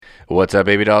What's up,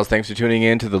 baby dolls? Thanks for tuning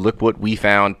in to the Look What We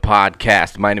Found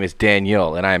podcast. My name is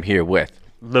Daniel, and I am here with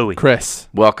Louie. Chris.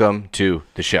 Welcome to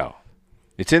the show.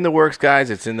 It's in the works, guys.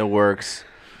 It's in the works.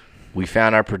 We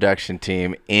found our production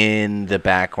team in the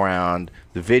background.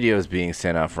 The video is being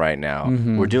sent off right now.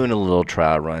 We're doing a little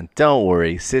trial run. Don't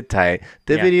worry. Sit tight.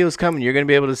 The video's coming. You're going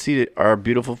to be able to see our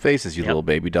beautiful faces, you little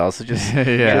baby dolls. So just,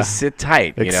 just sit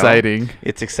tight. Exciting. You know?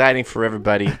 It's exciting for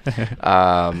everybody.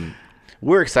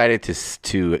 We're excited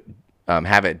to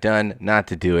have it done, not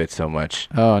to do it so much.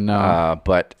 Oh, no.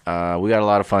 But we got a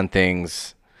lot of fun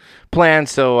things planned,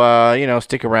 so,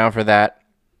 stick around for that.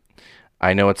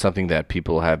 I know it's something that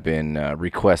people have been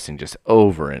requesting just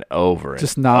over and over.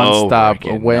 Just nonstop.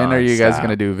 Again, when are you guys going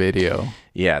to do video?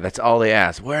 Yeah, that's all they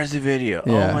ask. Where's the video?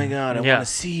 Yeah. Oh, my God. I want to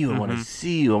see you. I want to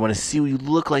see you. I want to see what you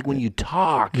look like when you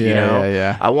talk.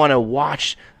 Yeah. I want to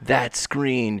watch that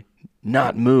screen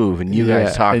not move and you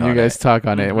guys talk on it. And you guys talk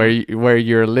on it, where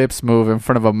your lips move in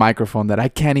front of a microphone that I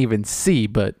can't even see,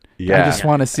 but I just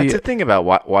want to see That's it. the thing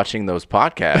about watching those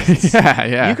podcasts.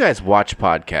 Yeah. You guys watch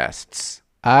podcasts.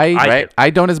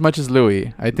 I don't as much as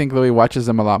Louie. I think Louie watches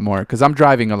them a lot more because I'm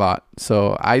driving a lot,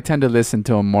 so I tend to listen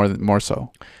to them more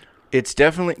so. It's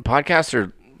definitely podcasts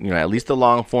are, at least the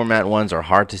long format ones are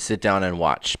hard to sit down and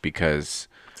watch because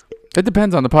It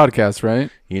depends on the podcast, right?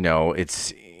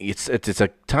 it's a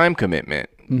time commitment.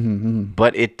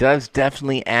 But it does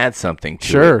definitely add something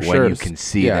to it when you can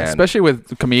see them. Especially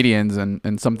with comedians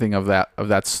and something of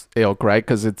that ilk, right?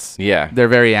 Because they're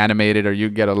very animated, or you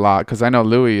get a lot. Because I know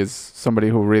Louie is somebody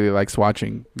who really likes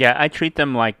watching. Yeah, I treat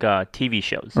them like TV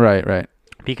shows. Right.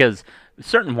 Because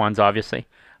certain ones, obviously,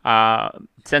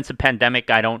 since the pandemic,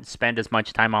 I don't spend as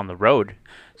much time on the road.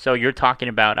 So you're talking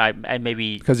about I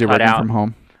maybe Because you're working from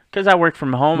home. Because I work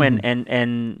from home, and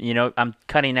I'm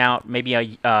cutting out maybe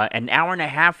an hour and a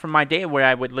half from my day where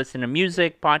I would listen to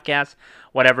music, podcasts,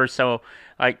 whatever. So,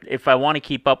 like, if I want to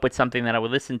keep up with something that I would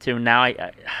listen to, now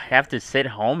I have to sit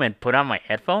home and put on my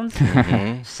headphones.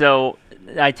 So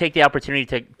I take the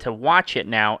opportunity to watch it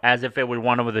now as if it were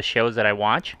one of the shows that I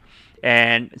watch.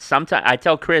 And sometimes I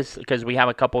tell Chris, because we have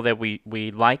a couple that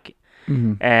we like,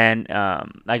 and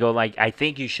I go, like, I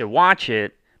think you should watch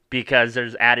it, because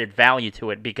there's added value to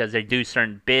it, because they do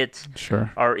certain bits,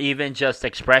 or even just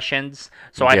expressions.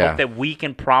 So I hope that we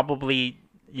can probably,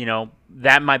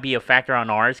 that might be a factor on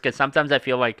ours, because sometimes I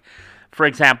feel like, for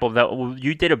example,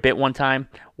 you did a bit one time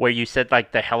where you said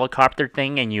like the helicopter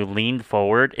thing and you leaned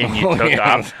forward and you took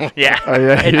off. Yeah. Oh,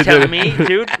 yeah, and tell me,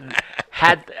 dude,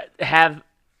 have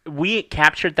we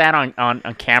captured that on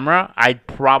camera, I'd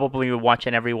probably would watch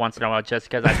it every once in a while just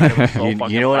because I thought it was so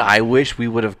fucking You know what? fun. I wish we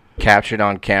would have captured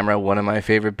on camera. One of my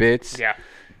favorite bits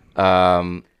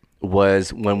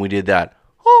was when we did that.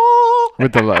 We're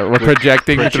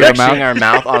projecting through the Projecting mouth. our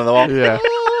mouth on the wall. Yeah.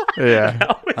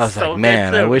 I was like,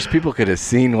 man, I wish people could have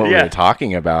seen what we were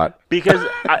talking about. Because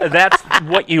that's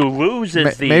what you lose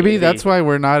is Maybe that's why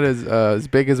we're not as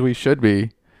big as we should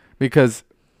be, because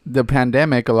the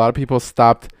pandemic, a lot of people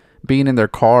stopped being in their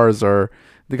cars, or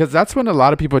because that's when a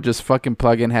lot of people just fucking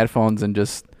plug in headphones and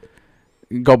just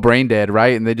go brain dead,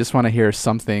 right? And they just want to hear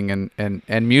something,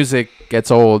 and music gets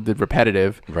old,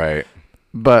 repetitive. Right.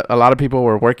 But a lot of people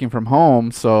were working from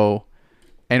home,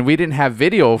 and we didn't have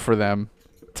video for them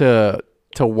to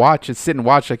watch and sit and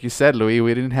watch, like you said, Louis.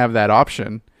 We didn't have that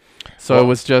option, so it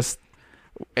was just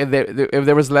if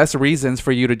there was less reasons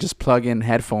for you to just plug in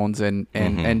headphones and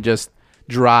just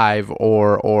drive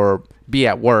or be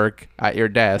at work at your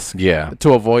desk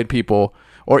to avoid people,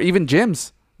 or even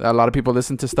gyms. A lot of people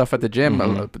listen to stuff at the gym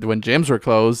when gyms were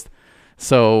closed,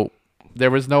 so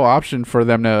there was no option for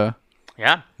them to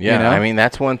I mean,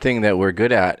 that's one thing that we're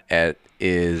good at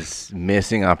is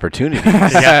missing opportunities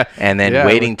and then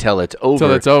waiting till it's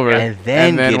over and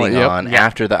then getting on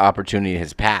after the opportunity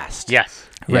has passed.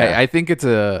 Right. I think it's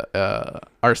a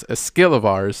skill of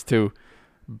ours to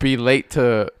be late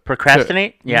to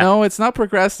procrastinate. No, it's not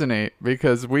procrastinate,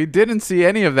 because we didn't see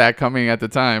any of that coming at the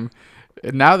time.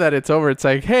 Now that it's over, it's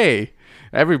like, hey,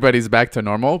 everybody's back to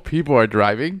normal. People are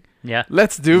driving.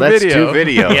 Let's do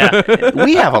video.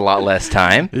 We have a lot less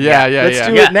time. Let's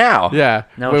do it now.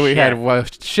 We had a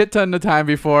shit ton of time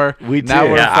before. We did.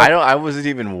 I wasn't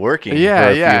even working. For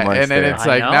a few months and then there. it's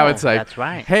like, now it's like, that's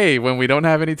right. Hey, when we don't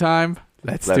have any time,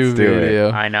 let's do video.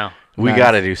 It. I know. We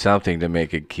got to do something to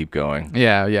make it keep going.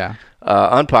 Yeah.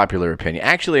 Unpopular opinion.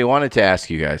 Actually, I wanted to ask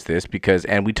you guys this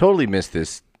and we totally missed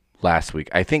this last week.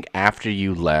 I think after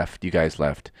you guys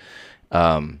left,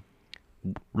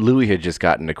 Louis had just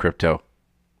gotten to crypto.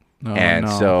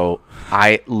 So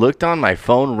I looked on my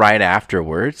phone right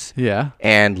afterwards. Yeah.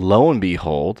 And lo and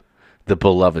behold, the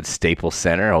beloved Staples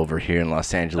Center over here in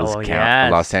Los Angeles,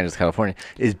 yes. Los Angeles, California,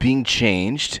 is being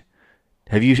changed.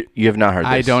 You have not heard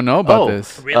this? I don't know about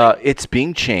this. Really? It's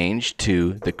being changed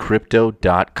to the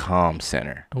Crypto.com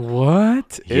Center.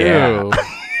 What? Yeah. Ew.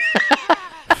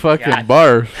 Fucking God.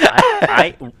 barf.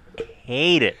 I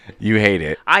hate it. You hate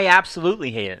it. I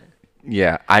absolutely hate it.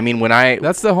 Yeah. I mean, when I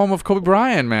That's the home of Kobe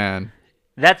Bryant, man.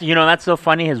 That's so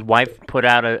funny. His wife put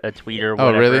out a tweet or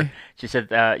whatever. Oh, really? She said,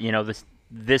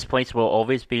 this place will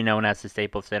always be known as the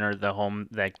Staples Center, the home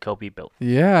that Kobe built.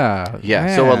 Yeah.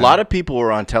 yeah. So a man. lot of people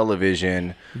were on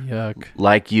television, Yuck.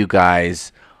 like you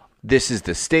guys. This is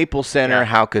the Staples Center. Yeah.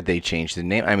 How could they change the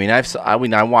name? I mean,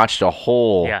 I watched a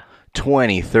whole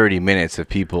 20, 30 minutes of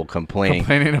people complaining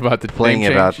About the complaining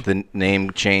name about change? the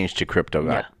name change to Crypto.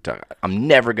 Yeah. I'm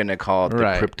never gonna call it the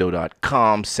Right.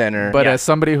 Crypto.com Center. But Yeah. as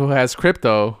somebody who has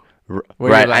crypto, where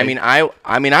Right. you're like-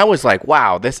 I mean, I was like,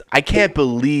 wow, I can't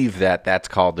believe that's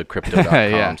called the Crypto.com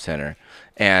Yeah. Center,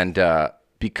 and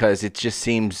because it just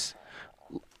seems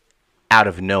out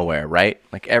of nowhere, right?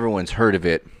 Like everyone's heard of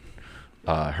it,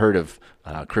 heard of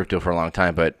crypto for a long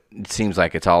time, but it seems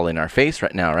like it's all in our face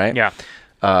right now, right? Yeah.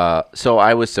 So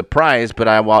I was surprised, but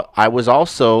I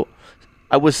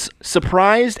was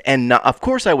surprised, and not, of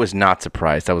course I was not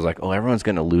surprised. I was like, oh, everyone's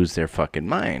gonna lose their fucking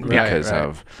mind Right, because right.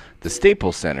 of the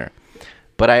Staples Center.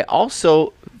 But I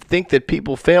also think that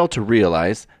people fail to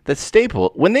realize that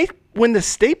when the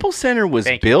Staples Center was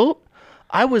Thank you. built,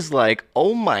 I was like,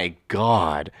 oh my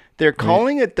God, they're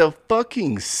calling it the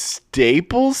fucking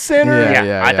Staples Center? Yeah,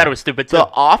 Yeah. I thought it was stupid too. The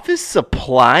office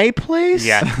supply place?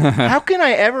 Yeah. How can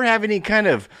I ever have any kind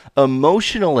of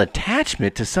emotional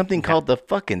attachment to something called the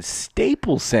fucking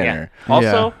Staples Yeah. Center?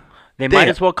 Also, Yeah. they might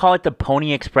They- as well call it the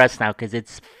Pony Express now because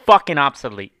it's fucking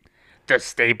obsolete. The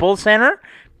Staples Center?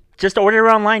 Just order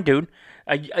it online, dude.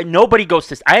 Nobody goes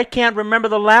to. I can't remember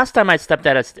the last time I stepped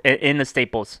in the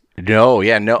Staples. No,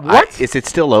 no. What? Is it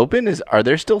still open? Are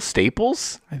there still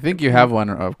Staples? I think you have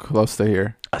one close to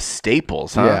here. A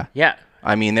Staples, huh? Yeah. Yeah.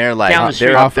 I mean, they're like Down the street.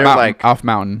 they're Off they're mountain, like, off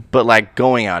mountain. but like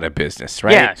going out of business,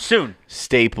 right? Yeah, soon.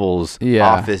 Staples, Yeah.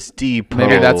 Office Depot.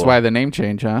 Maybe that's why the name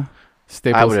change, huh?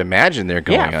 Staples. I would imagine they're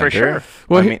going Yeah, for under. sure.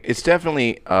 Well, I mean, it's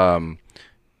definitely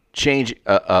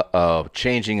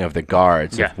changing of the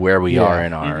guards Yeah. of where we Yeah. are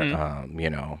in our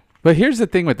But here's the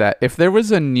thing with that. If there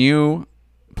was a new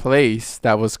place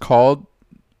that was called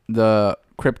the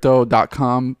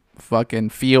crypto.com fucking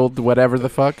field, whatever the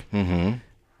fuck,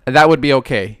 that would be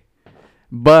okay.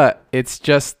 But it's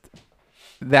just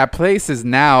that place is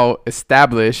now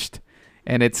established,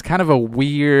 and it's kind of a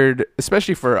weird,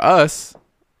 especially for us,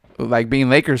 like being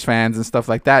Lakers fans and stuff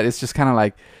like that. It's just kind of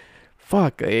like,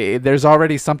 fuck, there's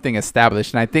already something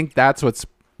established. And I think that's what's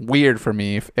weird for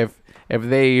me. If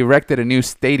they erected a new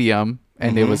stadium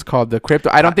and it was called the Crypto,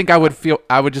 I don't think I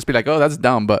would just be like, oh, that's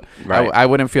dumb. But Right. I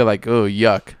wouldn't feel like, oh,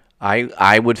 yuck.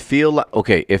 I would feel like,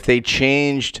 okay, if they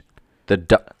changed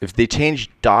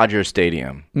Dodger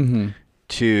Stadium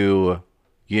to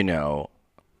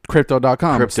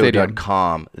Crypto.com stadium.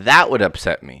 Crypto.com, that would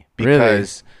upset me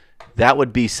because that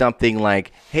would be something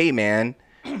like, hey man,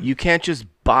 you can't just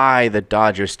buy the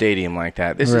Dodger Stadium like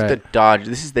that. This is Right. the Dodger.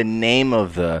 This is the name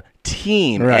of the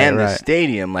team Right, and the right.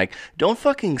 stadium. Like, don't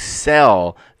fucking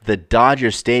sell the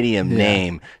Dodger Stadium Yeah.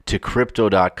 name to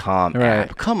Crypto.com Right.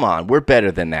 app. Come on, we're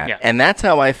better than that. Yeah. And that's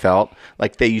how I felt.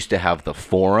 Like they used to have the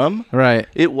Forum. Right.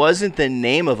 It wasn't the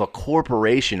name of a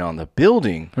corporation on the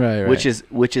building, Right, which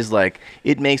right. is like,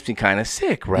 it makes me kind of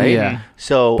sick, right? Yeah.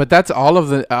 So, But that's all of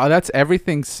the, that's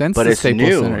everything since but the it's Staples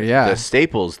new. Center. Yeah. The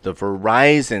Staples, the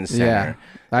Verizon Center. Yeah.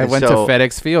 I And went so, to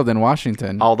FedEx Field in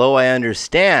Washington. Although I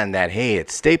understand that, hey,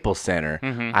 it's Staples Center,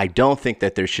 Mm-hmm. I don't think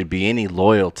that there should be any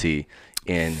loyalty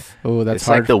in. Oh, that's it's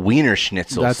hard. like the Wiener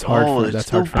Schnitzels. That's hard Oh, for- it's that's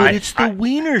the, hard for but me. it's the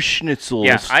Wiener Schnitzel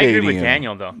Yeah, I Stadium. agree with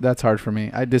Daniel though. That's hard for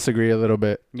me. I disagree a little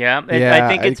bit. Yeah, Yeah, I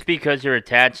think I- it's because you're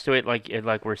attached to it,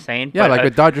 like we're saying. Yeah, but, like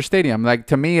with Dodger Stadium. Like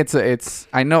to me, it's.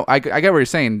 I know. I get what you're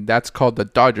saying. That's called the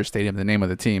Dodger Stadium, the name of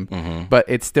the team. Mm-hmm. But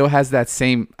it still has that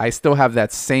same. I still have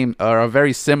that same or a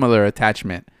very similar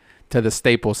attachment to the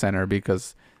Staples Center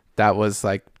because that was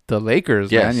like the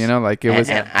Lakers, Yes. man. You know, like it was.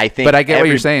 And I think but I get what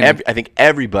you're saying. I think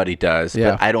everybody does,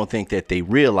 Yeah. but I don't think that they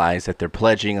realize that they're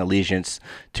pledging allegiance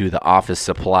to the Office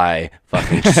Supply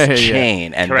fucking Yeah.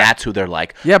 chain, and Correct. that's who they're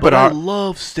like. Yeah, but I are-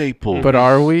 love Staples. but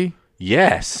are we?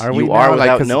 yes, Are we you now? are Like,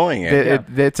 without 'cause knowing it.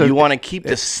 it's a- you want to keep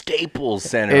the Staples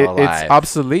Center alive. It's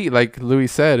obsolete. Like Louis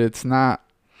said, it's not.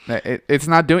 It's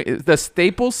not doing. The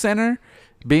Staples Center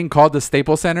being called the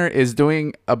Staples Center is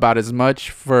doing about as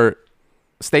much for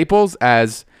Staples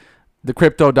as the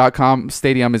Crypto.com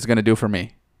stadium is going to do for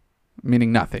me,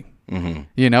 meaning nothing.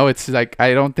 You know, it's like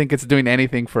I don't think it's doing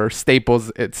anything for Staples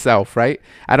itself, right?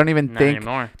 I don't even Not think.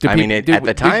 anymore. I mean, at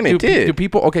the time it did. Do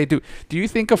people? Okay, do you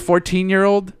think a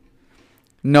 14-year-old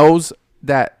knows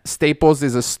that Staples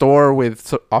is a store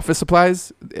with office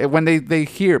supplies? When they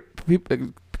hear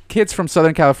kids from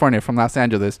Southern California, from Los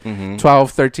Angeles,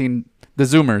 12, 13, the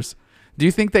Zoomers, do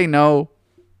you think they know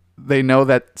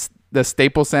that the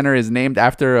Staples Center is named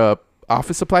after a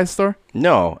office supply store?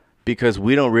 No, because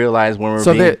we don't realize when we're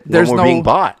So being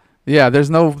bought. Yeah, there's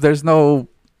no.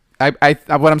 I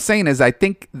what I'm saying is I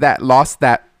think that lost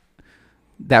that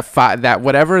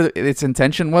whatever its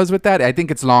intention was with that. I think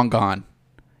it's long gone.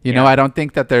 You know, I don't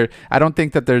think that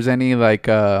there's any like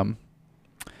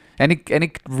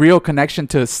any real connection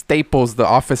to Staples, the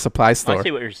office supply store. I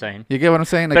see what you're saying. You get what I'm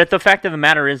saying? Like, But the fact of the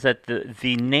matter is that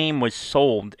the name was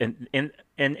sold in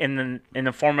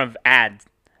the form of ads.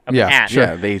 Yeah, Ad. sure.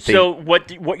 Yeah, they So what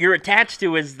you're attached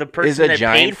to is the is person a that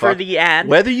giant paid for the ad.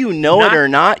 Whether you know not- it or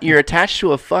not, you're attached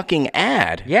to a fucking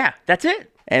ad. Yeah, that's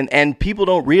it. And people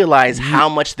don't realize how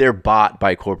much they're bought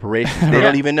by corporations. They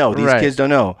don't even know. These Right. kids don't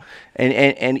know.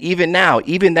 And even now,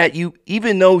 even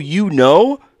though you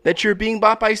know that you're being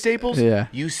bought by Staples, Yeah.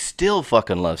 you still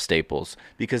fucking love Staples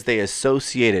because they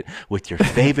associate it with your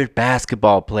favorite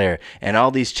basketball player and all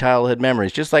these childhood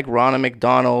memories, just like Ronald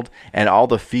McDonald and all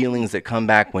the feelings that come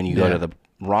back when you go Yeah. to the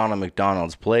Ronald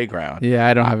McDonald's playground. yeah,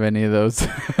 I don't have any of those.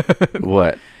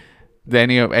 What?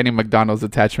 any McDonald's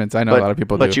attachments. I know a lot of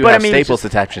people but do. you But I have mean, it's Staples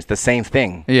attachments, the same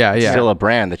thing. Yeah, It's yeah. still a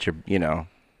brand that you know,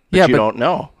 but Yeah, you but- don't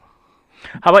know.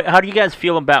 How do you guys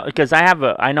feel about? Because I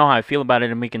know how I feel about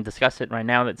it, and we can discuss it right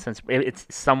now. That since it's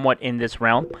somewhat in this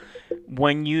realm,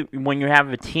 when you have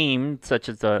a team such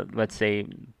as let's say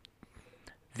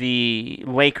the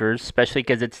Lakers, especially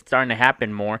because it's starting to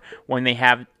happen more when they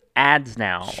have ads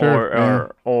now,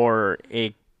 Sure, or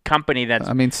a company that's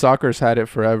I mean, soccer's had it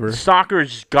forever.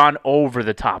 soccer's gone over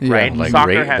the top, Yeah, right? Like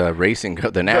Soccer the racing,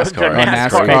 the the NASCAR. NASCAR,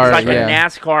 NASCAR, it's like yeah. a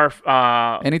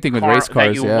NASCAR Anything with car race that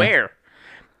cars, you yeah. wear.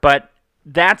 But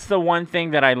that's the one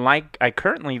thing that I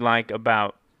currently like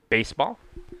about baseball,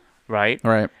 right?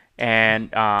 Right. And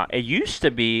it used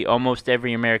to be almost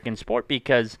every American sport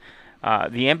because the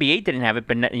NBA didn't have it,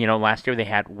 but last year they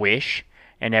had Wish,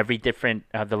 and every different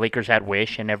the Lakers had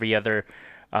Wish, and every other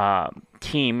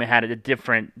team had a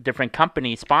different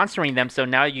company sponsoring them. So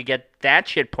now you get that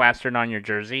shit plastered on your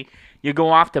jersey. You go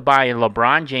off to buy a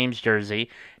LeBron James jersey,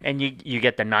 and you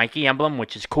get the Nike emblem,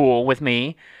 which is cool with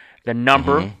me, the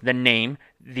number, the name,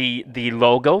 the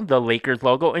logo, the Lakers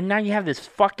logo, and now you have this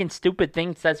fucking stupid thing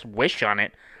that says Wish on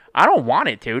it. I don't want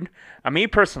it, dude. Me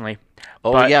personally.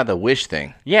 Oh But- yeah, the Wish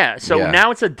thing. Yeah, so Yeah. now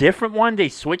it's a different one. They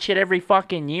switch it every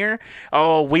fucking year.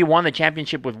 Oh, we won the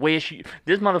championship with Wish.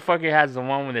 This motherfucker has the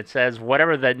one that says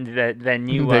whatever the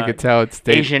new They could tell it's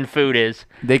date. Asian food is.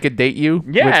 They could date you.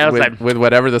 Yeah, I was with, like- with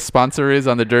whatever the sponsor is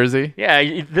on the jersey.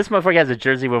 Yeah, this motherfucker has a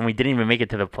jersey when we didn't even make it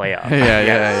to the playoffs.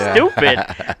 Yeah.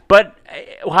 Stupid. But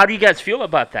how do you guys feel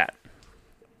about that?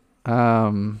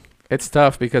 It's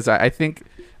tough because I think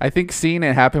seeing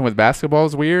it happen with basketball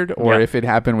is weird, or Yeah. if it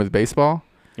happened with baseball.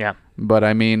 Yeah. But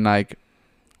I mean, like,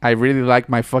 I really like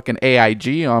my fucking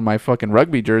AIG on my fucking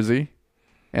rugby jersey,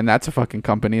 and that's a fucking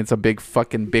company. It's a big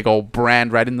old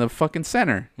brand right in the fucking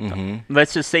center.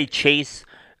 Let's just say Chase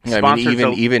I sponsors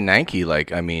mean, even Nike,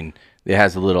 like, I mean, it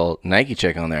has a little Nike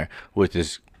check on there, which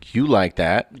is you like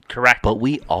that, correct. but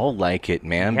we all like it,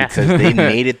 man, Yeah. because they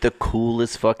made it the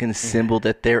coolest fucking symbol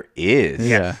that there is.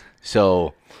 Yeah.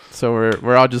 So, So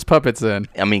we're all just puppets then.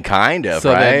 I mean, kind of,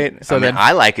 So then- right? so I mean, then-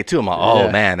 I like it too. I'm like, oh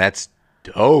Yeah. man, that's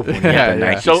dope when you Yeah, have the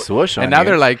yeah. Nike So- swoosh on And now you.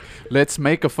 they're like, let's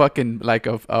make a fucking like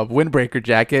a windbreaker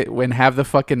jacket and have the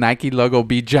fucking Nike logo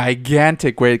be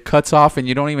gigantic where it cuts off and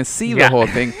you don't even see the Yeah. whole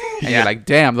thing. And you're like,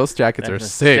 damn, those jackets are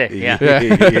That's sick. sick,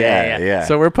 yeah. yeah.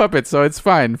 So we're puppets, so it's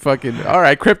fine. Fucking all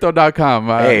right, crypto.com.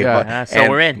 Hey, yeah. but- So and-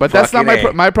 we're in. But that's not fucking my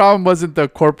A. my problem. Wasn't the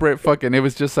corporate fucking? It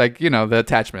was just like the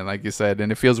attachment, like you said,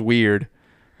 and it feels weird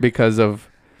because of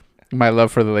my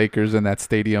love for the Lakers and that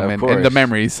stadium Of and the course.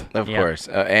 memories. Of Yeah. course,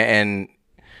 and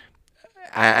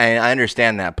I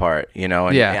understand that part, And,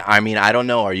 Yeah. I mean, I don't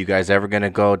know. Are you guys ever gonna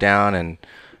go down and,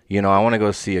 I want to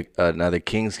go see another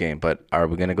Kings game, but are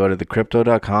we gonna go to the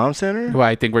Crypto.com Center? Well,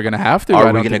 I think we're gonna have to. Are I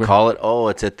we don't gonna think call it? Oh,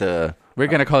 it's at the. We're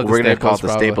gonna call it. We're the gonna Staples, call it the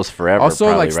probably. Staples forever. Also,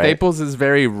 probably, like right? Staples is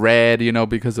very red,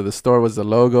 because of the store was the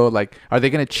logo. Like, are they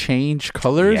gonna change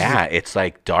colors? Yeah, it's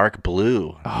like dark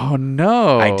blue. Oh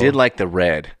no. I did like the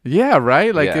red. Yeah,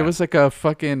 right. Like Yeah. it was like a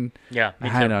fucking. Yeah, me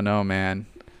I too. don't know, man.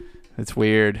 It's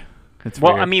weird. It's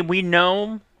Well, weird. I mean, we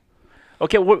know.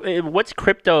 Okay, what's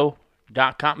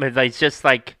crypto.com? It's just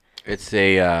like It's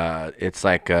a it's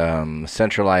like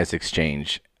centralized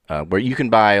exchange where you can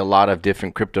buy a lot of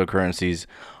different cryptocurrencies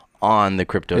on the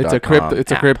crypto.com.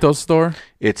 It's a crypto store.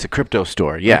 It's a crypto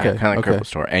store. Yeah, Okay, kind of okay. crypto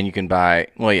store. And you can buy.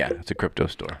 Well, yeah, it's a crypto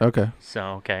store. Okay. So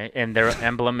okay, and their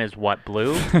emblem is what,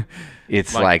 blue?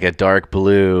 It's like a dark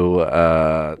blue.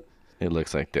 It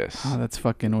looks like this. Oh, that's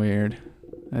fucking weird.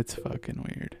 That's fucking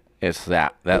weird. It's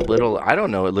that little. I don't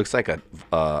know. It looks like a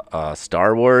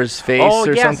Star Wars face Oh,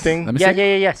 or yes. something. Let me Yeah,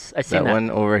 see. yes. I seen That one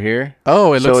over here.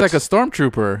 Oh, it So looks like a it's-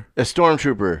 stormtrooper. A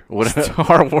stormtrooper. What?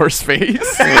 Star Wars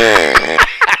face.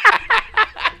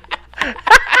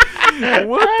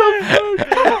 What the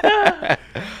fuck?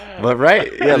 But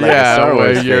right? Yeah, like a Star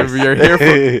well, Wars you're,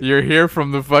 face. you're here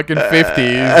from the fucking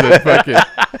 50s. The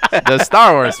fucking the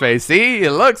Star Wars face. See,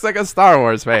 it looks like a Star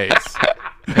Wars face.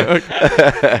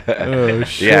 Oh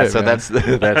shit! Yeah, so man. that's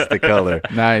the color.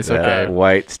 Nice. That Okay.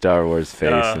 white Star Wars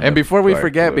face. And the before we dark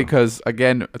forget, blue. because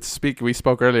again, we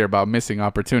spoke earlier about missing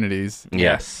opportunities.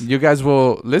 Yes. You guys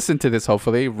will listen to this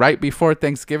hopefully right before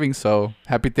Thanksgiving. So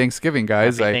happy Thanksgiving,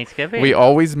 guys! Happy Thanksgiving. We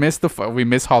always miss we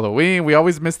miss Halloween. We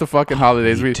always miss the fucking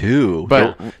holidays. Me too.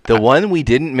 but- the one we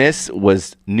didn't miss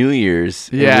was New Year's.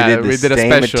 and Yeah, we we did the did a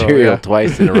same special, material yeah.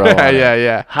 twice in a row. yeah, on it.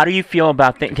 yeah. How do you feel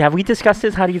about have we discussed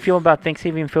this? How do you feel about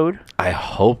Thanksgiving food? I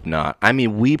hope not. I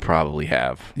mean, we probably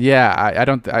have. Yeah, I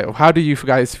don't. How do you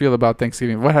guys feel about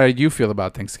Thanksgiving? How do you feel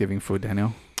about Thanksgiving food,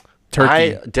 Daniel?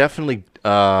 Turkey. I definitely.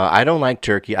 I don't like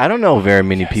turkey. I don't know very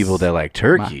many people that like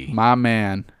turkey. My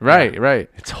man. Right, right.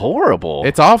 It's horrible.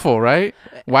 It's awful, right?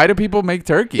 Why do people make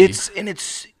turkey? it's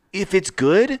if it's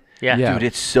good. Yeah. Yeah. Dude,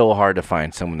 it's so hard to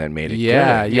find someone that made it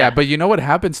yeah, good. yeah. But you know what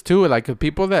happens too? Like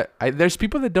people that there's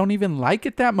people that don't even like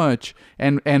it that much,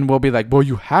 and will be like, "Well,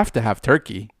 you have to have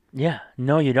turkey." Yeah.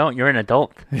 No, you don't. You're an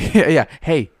adult. yeah, yeah.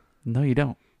 Hey, no, you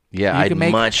don't. Yeah, You I'd can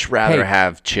make- much rather hey,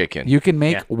 have chicken. You can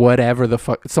make Yeah. whatever the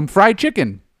fuck. Some fried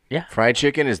chicken. Yeah. Fried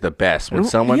chicken is the best. When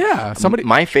someone, yeah, somebody-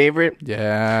 my favorite.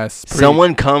 Yes.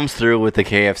 Someone comes through with the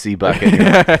KFC bucket. You're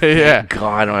like, yeah. God,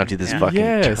 I don't have to do this Yeah. fucking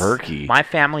Yes. turkey. My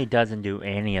family doesn't do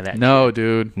any of that. No,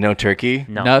 dude. No turkey?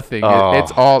 No. Nothing.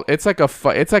 Oh. It's like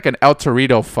it's like an El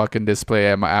Torito fucking display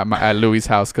at Louis'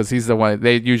 house because he's the one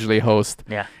they usually host.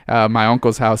 Yeah. My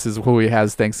uncle's house is who he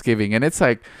has Thanksgiving, and it's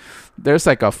like there's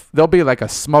like there'll be like a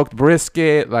smoked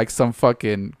brisket, like some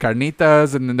fucking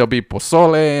carnitas, and then there'll be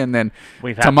pozole, and then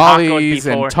We've had tamales tacos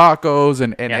and before. tacos,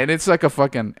 and Yeah. and it's like a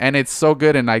fucking and it's so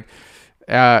good, and like.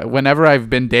 Whenever I've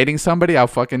been dating somebody, I'll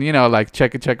fucking, like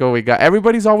check what we got.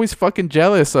 Everybody's always fucking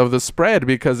jealous of the spread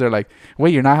because they're like,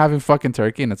 wait, you're not having fucking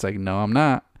turkey? And it's like, no, I'm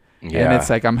not. And Yeah. it's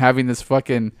like, I'm having this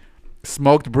fucking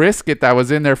smoked brisket that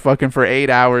was in there fucking for 8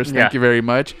 hours. Thank Yeah. you very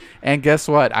much. And guess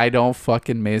what? I don't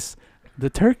fucking miss the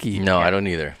turkey. No, I don't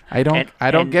either. I don't. And-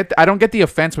 I don't and- get. I don't get the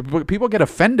offense. But people get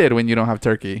offended when you don't have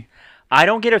turkey. I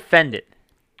don't get offended.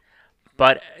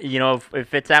 But,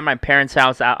 if it's at my parents'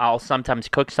 house, I'll sometimes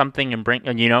cook something and bring,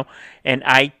 and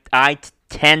I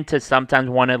tend to sometimes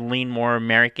want to lean more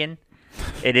American.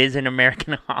 It is an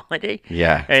American holiday.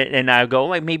 Yeah. And I go,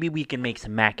 like, maybe we can make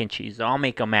some mac and cheese. I'll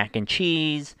make a mac and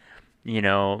cheese,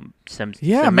 some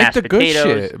Yeah, some make mashed the good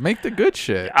potatoes. shit. Make the good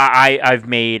shit. I've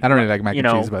made, I don't really like mac and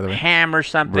cheese, by the way. ham or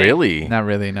something. Really? Not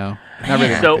really. No. Not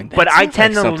really. So, anything. but I Sounds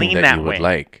tend like to something lean that that you way. would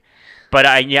like. But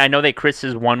I know that Chris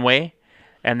is one way,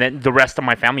 and then the rest of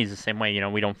my family is the same way.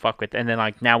 We don't fuck with. And then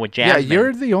like now with yeah, Jasmine,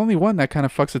 you're the only one that kind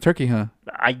of fucks a turkey, huh?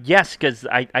 yes, because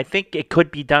I think it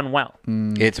could be done well.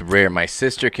 It's rare. My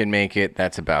sister can make it.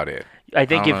 That's about it. I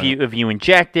think I don't if you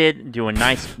inject it, do a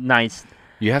nice.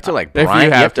 You have to like If you brine.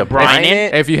 You have- have to brine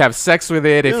it. If you have sex with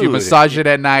it, if you Dude. massage it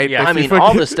at night, Yeah. if I you mean, all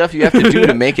fucking- the stuff you have to do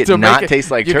to make it to not make it- taste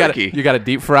like you turkey. You gotta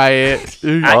deep fry it.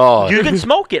 Oh. You can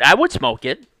smoke it. I would smoke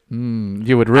it.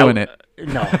 You would ruin it.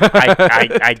 No,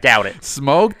 I doubt it.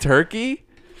 Smoked turkey?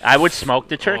 I would smoke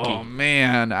the turkey. Oh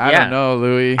man, I Yeah. don't know,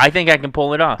 Louis. I think I can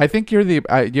pull it off. I think you're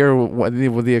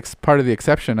part of the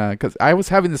exception because I was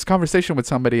having this conversation with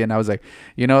somebody and I was like,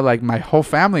 like my whole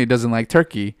family doesn't like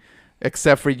turkey,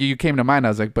 except for you. You came to mind. I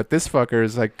was like, but this fucker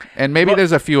is like, and maybe Well,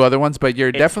 there's a few other ones, but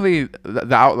you're definitely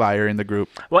the outlier in the group,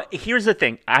 Well, here's the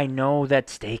thing. I know that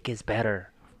steak is better.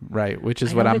 right? Which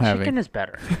is I what know I'm that having. Chicken is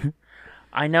better.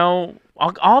 I know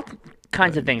all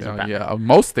kinds of things about it. Yeah,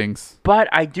 most things. But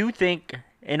I do think,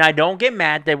 and I don't get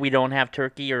mad that we don't have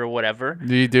turkey or whatever.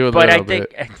 You do a But little I think,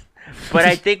 bit. but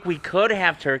I think we could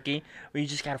have turkey. But you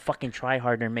just gotta fucking try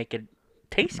harder and make it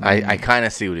taste good. I kind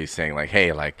of see what he's saying. Like,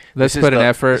 hey, like Let's this is put an the-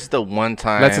 effort. This is the one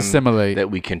time Let's assimilate. that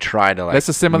we can try to like. Let's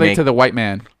assimilate make- to the white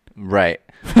man. right.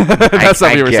 That's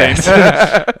what we were saying.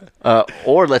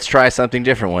 Or let's try something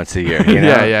different once a year. You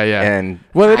know? Yeah. And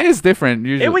Well, it is different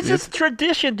usually. It was It's- just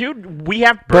tradition, dude. We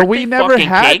have birthday but we never fucking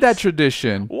had cakes. that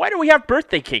tradition. Why do we have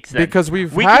birthday cakes then? Because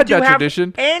we've we had can that have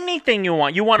tradition. Anything you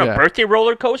want. You want Yeah. a birthday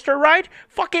roller coaster ride?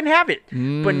 Fucking have it.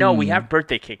 But no, we have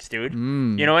birthday cakes, dude.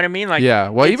 You know what I mean? Like Yeah.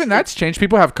 Well, it's- even that's changed.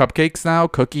 People have cupcakes now,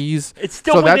 cookies. It's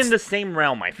still So within that's- the same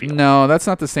realm, I feel. No, that's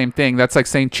not the same thing. That's like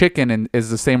saying chicken and is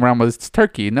the same realm as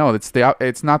turkey. No,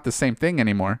 it's not the same thing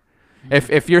anymore.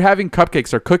 If you're having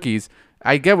cupcakes or cookies,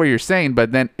 I get what you're saying,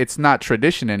 but then it's not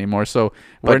tradition anymore. So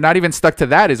we're But- not even stuck to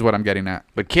that. Is what I'm getting at.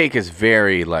 but cake is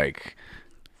very like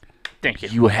Thank you.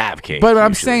 you have cake. But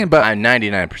I'm usually. saying, but- I'm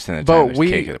 99% of the time But there's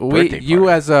cake at a we birthday you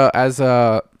party. as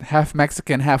a half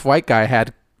Mexican, half white guy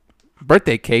had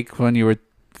birthday cake when you were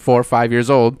 4 or 5 years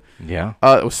old. Yeah.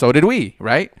 So did we,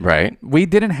 right? Right. We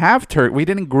didn't have turkey. We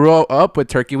didn't grow up with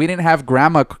turkey. We didn't have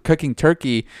grandma cooking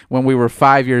turkey when we were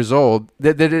 5 years old.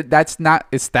 That's not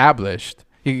established.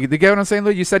 You get what I'm saying,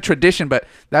 Lou? You said tradition, but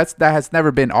that has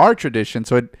never been our tradition.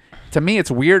 So to me,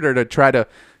 it's weirder to try to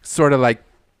sort of like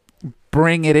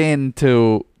bring it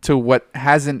into what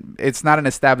hasn't. It's not an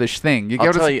established thing. You get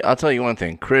what I'm saying? I'll tell you one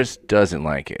thing. Chris doesn't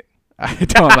like it. I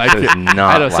don't like Does it. not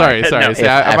I don't, sorry. like it. No. See,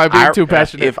 am I being too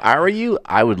passionate? If I were you,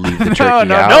 I would leave the turkey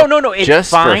no, out. no, it's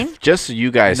just fine. just so you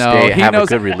guys No, stay he have knows.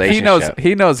 a good relationship.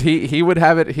 He knows. He would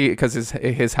have it. Because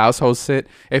his house hosts it.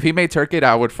 If he made turkey,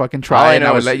 I would fucking All try I and I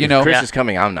know would is let you if know. Chris Yeah. is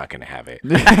coming. I'm not gonna have it.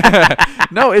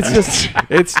 No, it's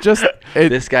just.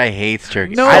 This guy hates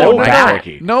turkey. No, I don't no, like no.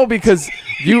 turkey. No, because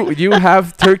you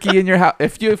have turkey in your house.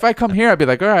 If I come here, I'd be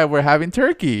like, all right, we're having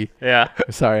turkey. Yeah.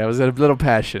 Sorry, I was a little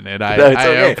passionate. I No, it's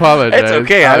okay. apologize. It's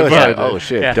okay. I was like, apologize. oh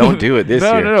shit, Yeah. don't do it this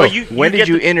No, year. no, no. But you When did get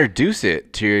you the- introduce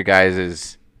it to your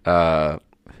guys'?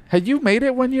 Had you made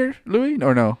it one year, Louis,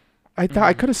 or no? I thought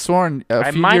I could have sworn a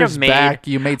I few might years have made- back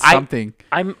you made I- something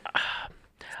I'm.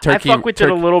 turkey. fuck with it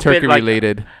a little bit, turkey like-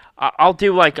 related. I'll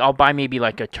do like I'll buy maybe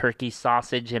like a turkey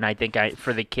sausage, and I think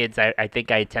for the kids, I think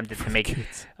I attempted to make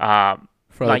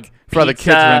For like for the kids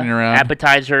pizza, running around.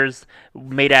 appetizers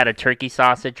made out of turkey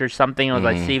sausage or something. I was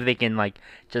like, see if they can like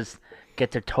just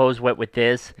get their toes wet with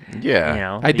this. Yeah. You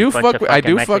know, I these do bunch fuck. of With, I fucking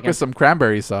do fuck with Mexicans. some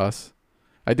cranberry sauce.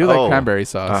 I do Oh, like cranberry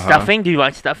sauce. uh-huh. Stuffing? Do you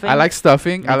like stuffing? I like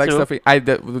stuffing. I Me like too. stuffing.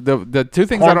 The two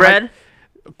things I don't cornbread. like.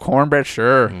 Cornbread,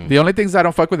 sure. The only things I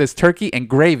don't fuck with is turkey and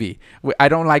gravy. I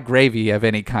don't like gravy of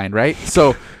any kind, right?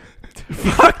 So,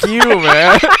 fuck you,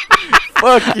 man.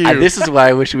 Fuck you. This is why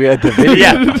I wish we had the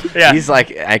video. Yeah. He's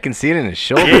like, I can see it in his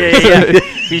shoulder. Yeah.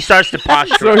 He starts to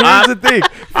posture. so here's the thing.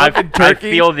 Fucking I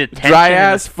turkey, feel the tension dry in the-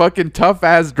 ass, fucking tough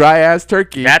ass, dry ass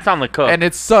turkey. That's on the cook. and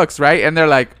it sucks, right? And they're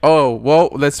like, "Oh, well,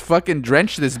 let's fucking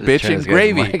drench this bitch turn in this guy's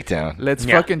gravy. mic down. Let's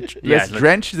Yeah. fucking Yeah, let's let's-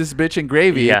 drench this bitch in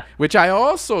gravy." Yeah. Which I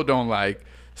also don't like.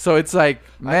 So it's like,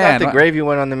 I man, thought the gravy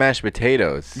went on the mashed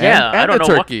potatoes. and, Yeah, I and don't the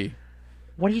know what- turkey.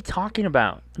 What are you talking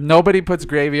about? Nobody puts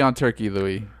gravy on turkey,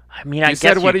 Louis. I mean, I You guess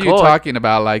said, "What are you could. talking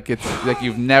about?" Like it's like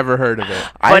you've never heard of it.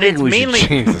 I But think it's we mainly- should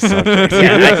change the subject.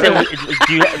 Yeah, I said,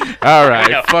 do you, All know.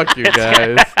 right, fuck you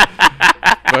guys.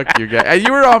 Fuck you guys. And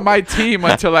you were on my team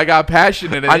until I got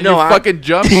passionate, and I then know, you I- fucking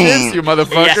jump ships, you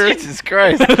motherfucker. Jesus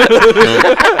Christ.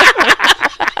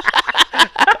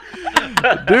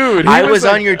 Dude, I was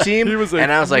on your team, he was like-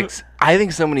 and I was like, I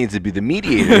think someone needs to be the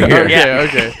mediator here. Okay, Yeah.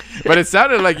 okay. But it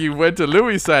sounded like you went to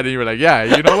Louis' side and you were like, yeah,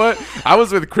 you know what? I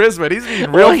was with Chris, but he's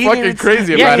being real Well, he fucking needed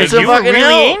crazy yeah, about He needs it. you some were fucking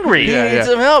really help. angry. He Yeah, needs yeah.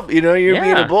 some help. You know, you're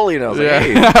being Yeah. a bully. And I was like, Yeah.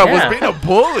 hey. I was Yeah. being a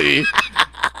bully.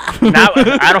 now,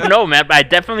 I don't know, man, but I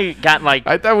definitely got like.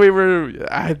 I thought we were.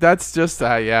 That's just.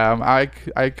 Yeah. I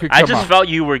could. Come I just up. felt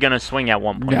you were gonna swing at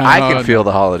one point. Yeah. I No, can feel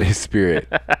the holiday spirit.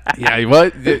 Yeah. Well,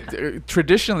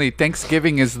 traditionally,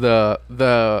 Thanksgiving is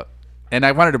the, and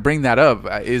I wanted to bring that up,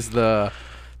 is the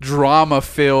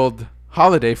drama-filled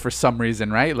holiday for some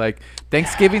reason, right? Like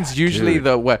Thanksgiving's usually dude.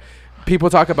 the what people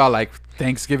talk about, like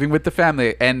Thanksgiving with the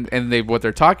family, and what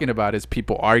they're talking about is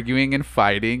people arguing and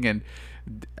fighting and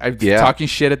Yeah. talking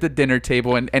shit at the dinner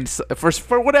table, and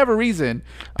for whatever reason,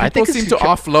 I people think it's seem to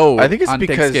because- offload. I think it's on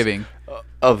because Thanksgiving.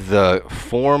 of the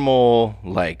formal,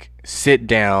 like, sit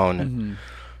down.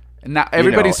 And now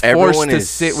everybody's forced everyone to is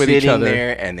sit with each sitting other.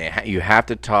 there, and you have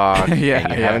to talk. Yeah,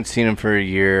 and you yeah. haven't seen them for a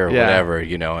year or Yeah. whatever,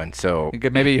 and so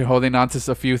Maybe you're holding on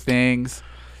to a few things.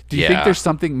 Do you think Yeah. there's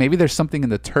something? Maybe there's something in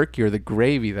the turkey or the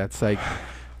gravy that's like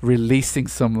releasing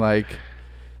some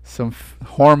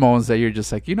hormones that you're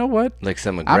just like, you know what? like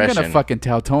some I'm aggression. gonna fucking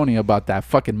tell Tony about that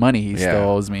fucking money he still Yeah.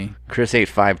 owes me. Chris ate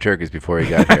 5 turkeys before he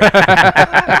got here.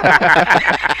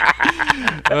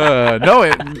 No,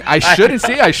 I shouldn't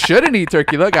see. I shouldn't eat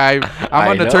turkey. Look, I'm I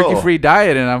on the know. turkey-free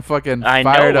diet, and I'm fucking I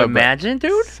fired know. up. Imagine,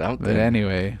 dude. Something. But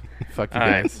anyway, fuck you All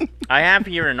right. guys, I have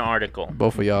here an article.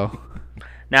 both of y'all.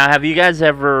 Now, have you guys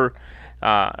ever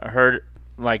heard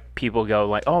like people go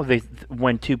like, oh,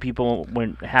 when two people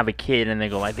have a kid and they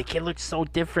go like, the kid looks so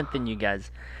different than you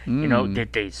guys. You know,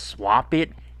 did they swap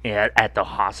it at the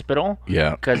hospital?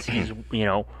 Yeah. Because he's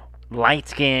light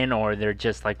skin, or they're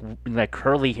just like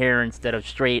curly hair instead of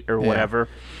straight or whatever.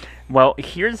 Well,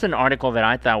 here's an article that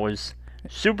I thought was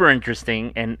super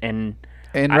interesting, and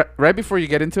right before you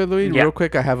get into it, Louis, real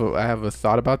quick, I have a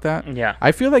thought about that. Yeah.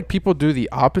 I feel like people do the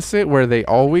opposite, where they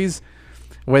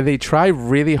try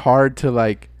really hard to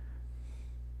like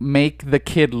make the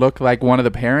kid look like one of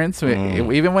the parents,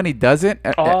 even when he doesn't.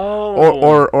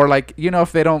 Or like,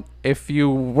 if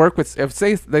you work with,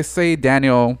 let's say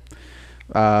Daniel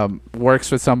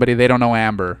works with somebody, they don't know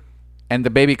Amber, and the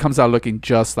baby comes out looking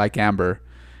just like Amber.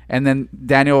 And then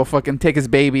Daniel will fucking take his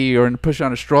baby or push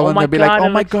on a stroller, and they'll be like, "Oh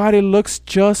my god, it looks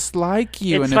just like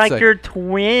you." It's like your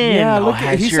twin. Yeah, look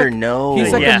at he's your nose.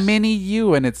 He's like a mini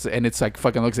you, and it's like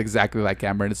fucking looks exactly like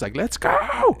Amber, and it's like, let's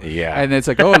go. Yeah. And it's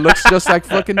like, oh, it looks just like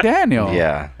fucking Daniel.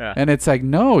 Yeah. And it's like,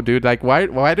 no, dude. Like,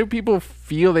 why do people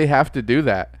feel they have to do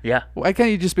that? Yeah. Why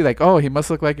can't you just be like, oh, he must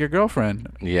look like your girlfriend?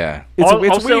 Yeah.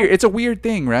 It's weird. It's a weird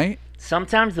thing, right?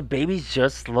 Sometimes the babies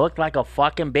just look like a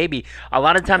fucking baby. A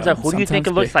lot of times, who do you think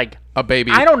it looks like? A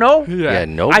baby. I don't know. Yeah,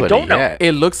 nobody. I don't know. Yeah.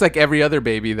 It looks like every other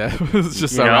baby that was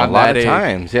just around a lot that of age.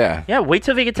 times, yeah. Yeah, wait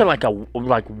till they get to like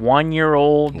 1 year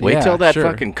old. Wait till that sure.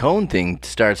 fucking cone thing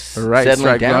starts Start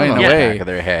settling down growing on the away. back of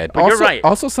their head. But you're right.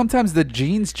 Also, sometimes the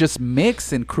genes just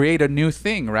mix and create a new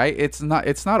thing, right? It's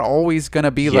not always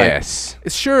gonna be Yes.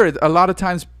 like. Sure, a lot of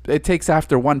times it takes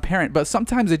after one parent, but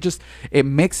sometimes it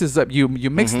mixes up. You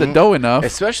mix the dough enough.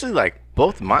 Especially like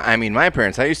my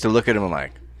parents, I used to look at them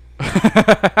like,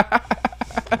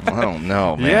 I don't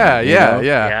know, man. Yeah.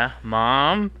 Yeah,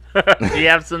 Mom, you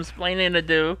have some explaining to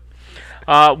do.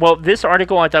 Well, this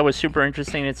article I thought was super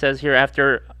interesting. It says here,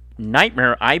 after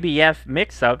nightmare IVF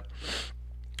mix-up,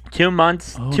 2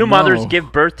 mothers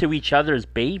give birth to each other's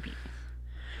baby.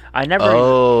 I never.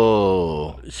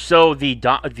 So the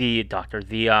doctor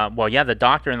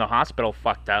in the hospital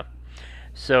fucked up.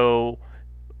 So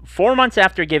 4 months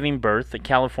after giving birth, the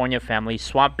California family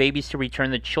swapped babies to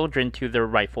return the children to their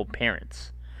rightful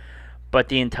parents. But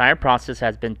the entire process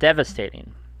has been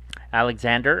devastating.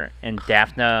 Alexander and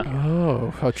Daphne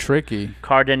Oh, how tricky.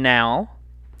 Cardinal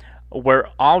were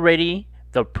already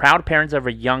the proud parents of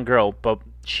a young girl, but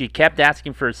she kept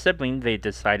asking for a sibling. They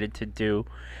decided to do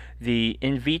the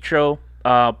in vitro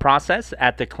process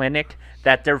at the clinic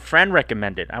that their friend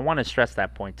recommended. I want to stress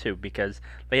that point too, because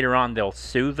later on they'll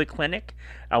sue the clinic.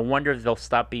 I wonder if they'll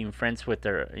stop being friends with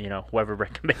their, whoever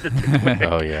recommended the clinic.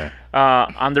 Oh yeah.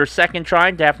 On their second try,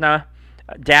 Daphne,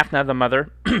 the mother,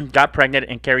 got pregnant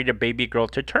and carried a baby girl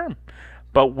to term.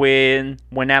 But when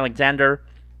Alexander,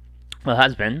 the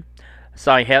husband,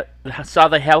 saw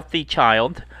the healthy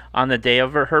child on the day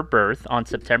of her birth on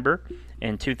September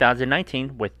in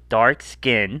 2019 with dark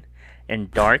skin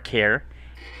and dark hair,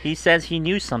 he says he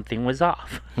knew something was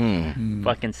off.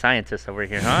 Fucking scientist over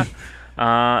here, huh?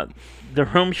 The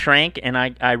room shrank, and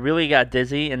I really got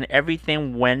dizzy, and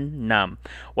everything went numb.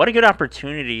 What a good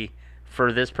opportunity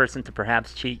for this person to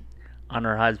perhaps cheat on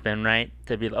her husband, right?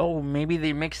 To be like, oh, maybe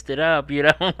they mixed it up,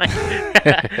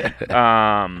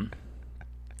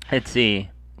 Let's see.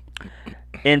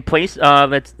 In place,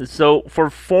 for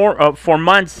 4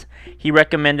 months, he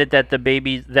recommended that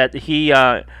he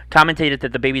commentated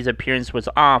that the baby's appearance was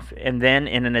off, and then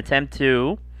in an attempt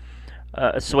to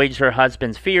assuage her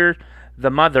husband's fear, the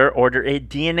mother ordered a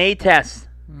DNA test,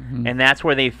 and that's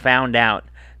where they found out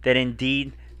that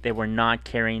indeed they were not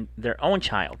carrying their own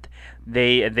child.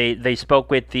 They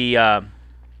spoke with the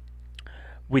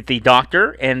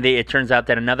doctor, and it turns out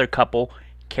that another couple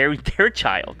carried their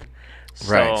child.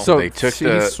 Right. So they took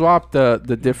he swapped the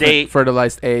different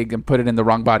fertilized egg and put it in the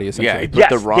wrong body, essentially. Yeah, he put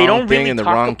the wrong thing in the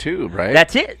wrong tube, right?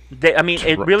 That's it.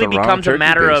 It really becomes a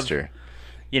matter of, baster.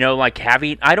 like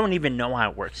having. I don't even know how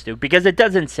it works, dude, because it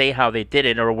doesn't say how they did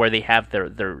it or where they have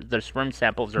their sperm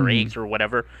samples or eggs or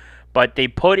whatever. But they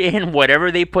put in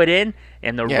whatever they put in,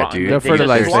 and the wrong. Dude, the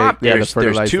fertilized egg. Yeah,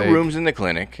 there's two rooms in the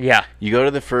clinic. Yeah. You go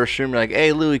to the first room, you're like,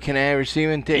 hey, Louie, can I have your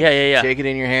semen? Yeah. Shake it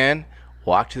in your hand.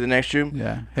 Walk to the next room.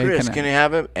 Yeah. Hey, Chris, can I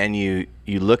have him? And you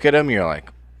look at him, you're like,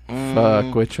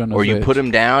 fuck, which one? Or you put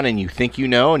him down and you think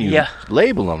and you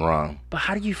label them wrong. But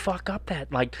how do you fuck up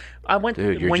that? Like, I went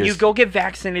Dude, when you go get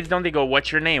vaccinated, don't they go, what's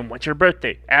your name? What's your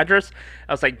birthday? Address?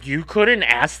 I was like, you couldn't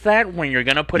ask that when you're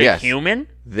gonna put a human?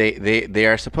 They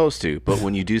are supposed to, but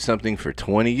when you do something for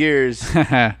 20 years,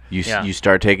 you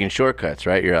start taking shortcuts,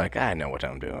 right? You're like, I know what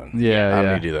I'm doing. Yeah, I'm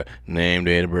gonna do the name,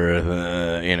 date of birth,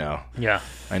 Yeah.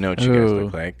 I know what you guys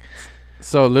look like.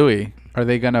 So, Louis, Are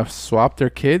they gonna swap their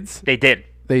kids? They did.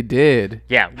 They did.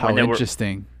 Yeah. How when they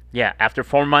interesting. Yeah. After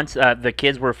 4 months, the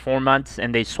kids were 4 months,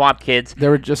 and they swapped kids. They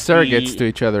were just surrogates to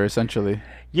each other, essentially.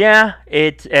 Yeah.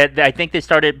 I think they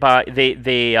started by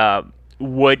they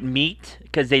would meet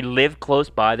because they live close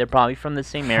by. They're probably from the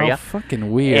same area. How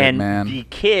fucking weird, And man. the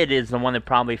kid is the one that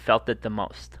probably felt it the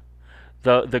most.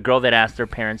 The girl that asked her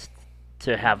parents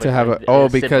to have a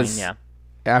sibling, because yeah.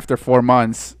 after 4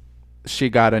 months, she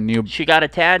got a new, She got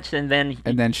attached, and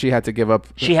then she had to give up.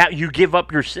 you give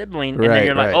up your sibling, and then Right,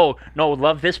 you're like, right. oh no,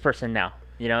 love this person now.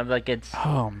 You know, like it's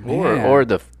Oh man. Or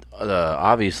the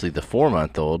obviously the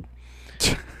 4-month-old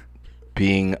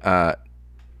being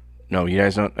no, you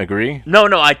guys don't agree? no.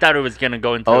 I thought it was gonna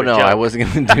go into. Oh a no, joke. I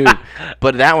wasn't gonna do.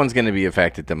 But that one's gonna be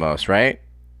affected the most, right?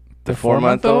 the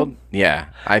 4-month-old. Yeah,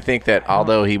 I think that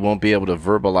although he won't be able to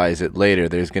verbalize it later,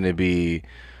 there's gonna be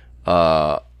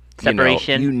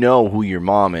Separation. You know who your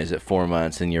mom is at 4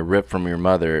 months, and you're ripped from your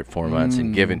mother at 4 months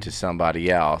and given to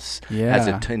somebody else. Has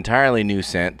Yeah. an entirely new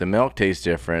scent. The milk tastes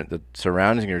different. The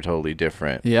surroundings are totally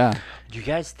different. Yeah. Do you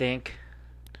guys think?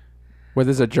 Well,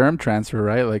 there's a germ transfer,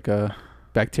 right? Like a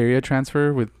bacteria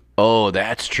transfer with. Oh,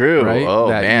 that's true. Right? Oh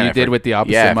That man, you did with the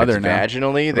opposite yeah, mother if it's now.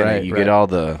 vaginally, then Right, you right. get all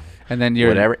the And then you're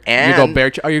whatever. you And go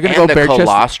bare. Are you gonna and go bare the chest?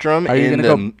 colostrum Are you in gonna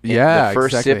the go? Yeah, the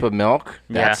first exactly. sip of milk?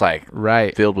 That's like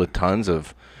Right. filled with tons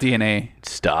of DNA.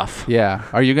 stuff. Yeah.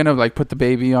 Are you gonna like put the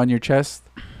baby on your chest?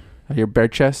 Your bare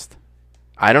chest?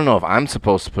 I don't know if I'm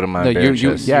supposed to put them on No, bare you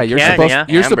chest. yeah, you're can, supposed yeah.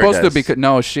 you're Amber supposed to does. because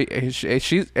no,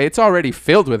 she's it's already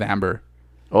filled with amber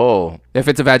Oh, if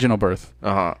it's a vaginal birth.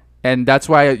 uh-huh. And that's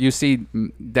why you see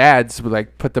dads would,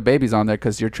 like put the babies on there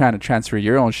because you're trying to transfer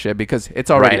your own shit because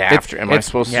it's already Right after. Am I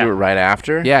supposed to do it right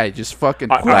after? Yeah, you just fucking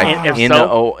And if in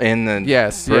so- the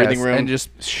Yes, birthing yes, room and just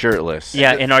shirtless.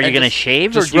 Yeah, and are you and gonna just-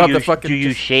 shave just or rub do the you fucking- do you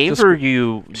just- shave just or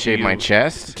you Shave do my you-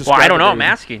 chest? just Well, I grab don't the know. I'm baby.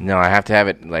 asking. No, I have to have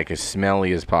it like as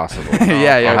smelly as possible.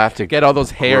 Yeah, yeah. I'll have to get all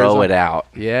those hairs grow on- it out.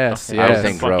 Yes, I yes. would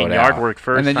think grow fucking it yard out. work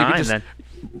first And then you time, can just then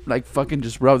like fucking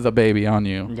just rub the baby on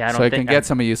you, Yeah, I so don't it can think get I'm-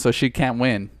 some of you, so she can't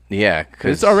win. Yeah,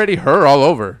 because It's already her all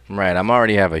over. right. I'm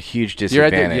already have a huge You're at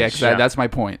disadvantage. the, yeah, 'cause Yeah. that's my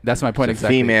point. That's my point It's a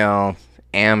exactly. female,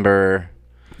 Amber.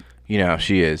 You know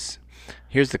she is.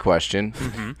 Here's the question: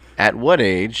 At what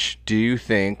age do you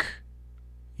think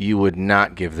you would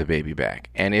not give the baby back?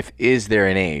 And is there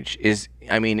an age?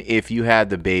 If you had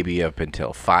the baby up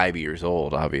until 5 years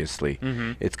old, obviously,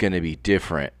 it's going to be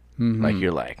different. Like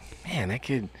you're like, man, that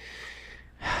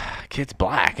kid's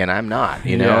black and I'm not,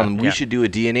 you know, Yeah. and we should do a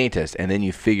DNA test, and then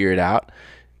you figure it out.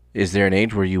 Is there an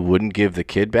age where you wouldn't give the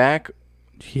kid back?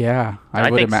 Yeah, I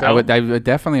would. think I so. would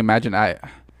definitely imagine. I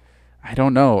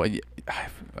don't know.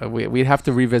 We'd have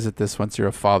to revisit this once you're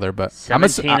a father, but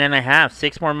 17 and a half,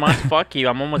 6 more months. Fuck you.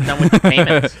 I'm almost done with the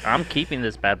payments. I'm keeping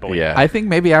this bad boy. Yeah. I think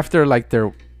maybe after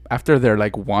they're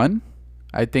like 1,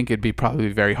 I think it'd be probably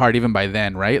very hard even by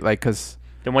then, right? Like, cause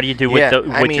Then what do you do Yeah, with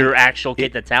I mean, your actual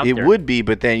kid that's out It there? would be,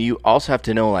 but then you also have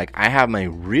to know, like, I have my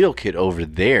real kid over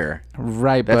there.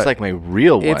 right, That's but like my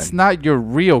real one. it's not your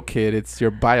real kid; it's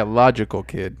your biological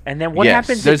kid. And then what Yes.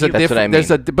 happens There's a if you... That's what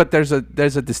I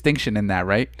there's a distinction in that,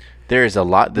 right? There's a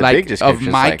lot. The like big description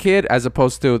of my like kid as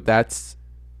opposed to that's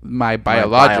my my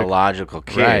biological. biological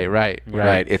kid. Right.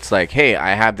 Right. It's like, hey,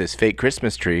 I have this fake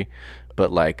Christmas tree,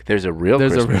 but like, there's a real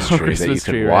There's Christmas a real tree Christmas that you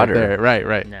tree can right water. there.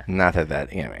 Right. Yeah. Not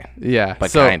that, you know, man. Yeah,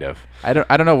 But so, kind of. I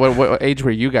don't know what age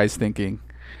were you guys thinking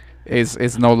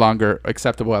is no longer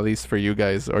acceptable, at least for you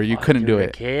guys, or you couldn't do a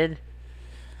it. kid?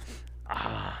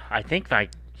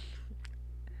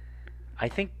 I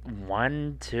think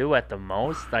 1, 2 at the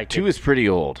most. Like 2 is pretty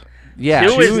old. Yeah,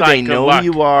 Two is 2, like they good know luck.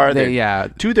 you are. They- They're, yeah.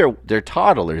 2, they're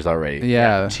toddlers already.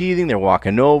 Yeah. They're teething. They're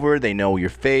walking over. They know your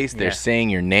face. They're Yeah. saying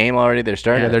your name already. They're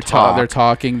starting yeah, to they're talk. they're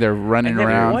talking, they're running And then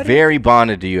around. what- Very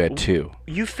bonded to you at 2.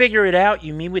 You figure it out.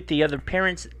 You meet with the other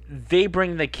parents. They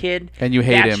bring the kid. And you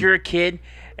hate That's him. your kid.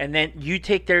 And then you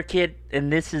take their kid.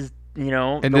 And this is,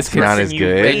 And the this kid's not person as you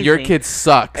good. And your raising, kid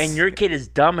sucks. And your kid is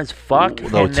dumb as fuck.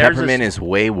 Though and there's a temperament is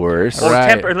way worse. Or Right.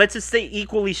 temper. Let's just say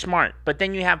equally smart, but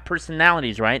then you have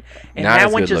personalities, right? And Not that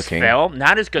as one good just looking. fell,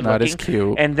 not as good Not looking, as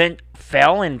cute. and then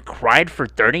fell and cried for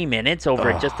 30 minutes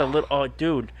over just a little. Oh,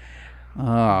 dude,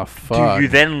 Oh fuck. do you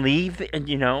then leave? I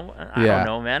Yeah. don't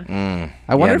know, man.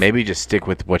 I wonder Yeah, if maybe just stick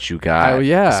with what you got. Oh,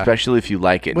 yeah. Especially if you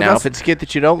like it. Well, Now, that's- if it's a kid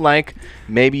that you don't like,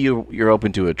 maybe you're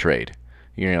open to a trade.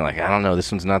 You're like, I don't know, this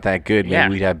one's not that good. Maybe Yeah.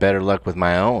 we'd have better luck with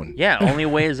my own. Yeah, only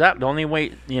way is up. The only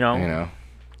way, You know,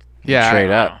 yeah, trade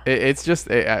up. It's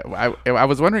just I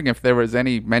was wondering if there was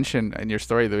any mention in your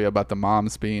story, Louis, about the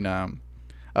moms being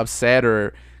upset,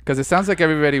 or because it sounds like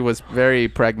everybody was very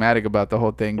pragmatic about the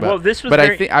whole thing. But, Well, this was but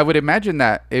very- I think I would imagine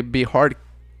that it'd be hard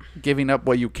giving up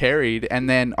what you carried and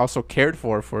then also cared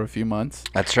for a few months.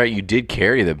 That's right. You did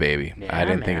carry the baby. Yeah, I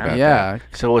didn't think man. about Yeah. that.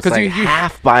 So it's 'Cause like you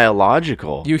half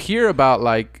biological. You hear about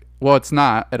like, well, it's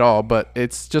not at all, but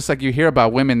it's just like you hear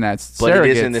about women that's but surrogates.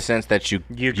 it is in the sense that you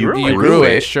grew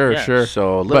it. Sure, Yeah. sure.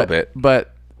 So a little bit.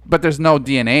 But there's no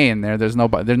DNA in there. There's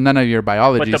none of your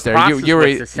biology is there. process You were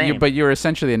was the same. but you're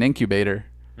essentially an incubator.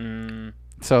 Mm.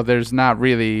 So there's not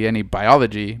really any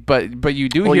biology, but you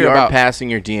do Well, hear you are about passing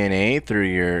your DNA through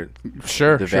your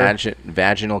sure, the sure.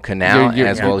 vaginal canal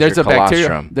as well there's as your a bacteria,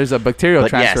 colostrum. there's a bacterial But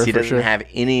transfer yes, he for doesn't sure. have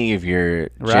any of your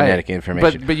Right. genetic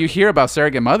information. But you hear about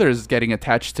surrogate mothers getting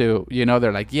attached to,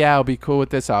 they're like, yeah, I'll be cool with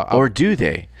this. Or do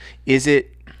they? Is it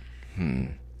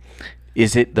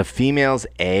the female's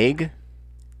egg?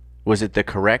 Was it the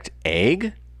correct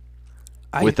egg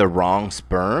with the wrong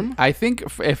sperm? I think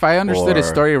if I understood his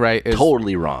Or story right, is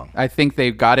Totally wrong. I think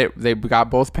they got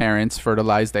both parents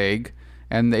fertilized egg,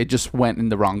 and it just went in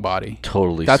the wrong body.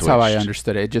 Totally. That's how I switched.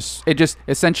 understood it. It just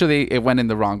essentially it went in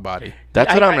the wrong body.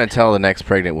 That's what I'm going to tell the next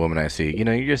pregnant woman I see.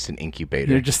 You're just an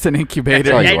incubator. You're just an That's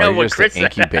incubator. all Yeah, you I know are. You're what just Chris an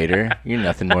said. incubator. You're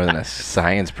nothing more than a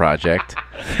science project.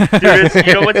 Dude,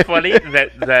 you know what's funny?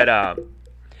 That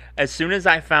as soon as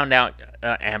I found out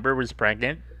Amber was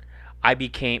pregnant,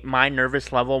 my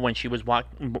nervous level when she was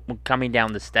coming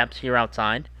down the steps here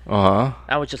outside.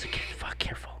 I was just like, fuck,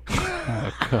 careful.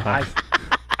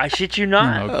 I shit you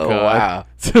not. Oh, Oh, God.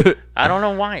 wow. I don't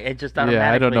know why. It just automatically.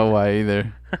 Yeah, I don't know why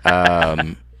either.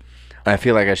 I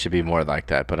feel like I should be more like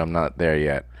that, but I'm not there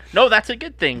yet. No, that's a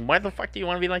good thing. Why the fuck do you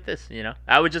want to be like this?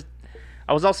 I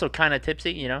was also kind of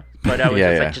tipsy, but I was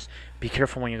Yeah, yeah. like, just be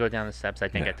careful when you go down the steps. I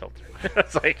think I told her.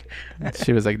 It's like,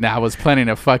 She was like, "Nah, I was planning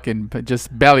to fucking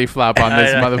just belly flop on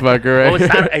this motherfucker." oh,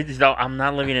 Right? it's not, I'm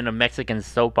not living in a Mexican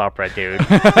soap opera, dude.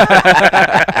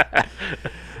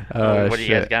 What do you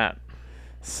guys shit. got?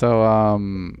 So,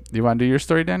 you want to do your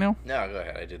story, Daniel? No, go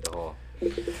ahead. I did the whole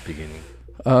beginning.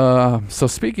 So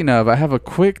speaking of, I have a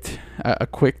quick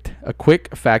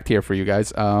fact here for you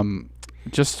guys.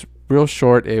 Just real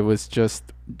short. It was just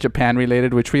Japan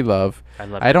related, which we love.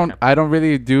 I don't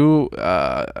really do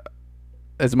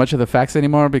as much of the facts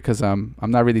anymore because I'm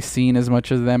not really seeing as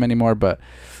much of them anymore. But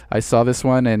I saw this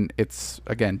one, and it's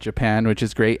again Japan, which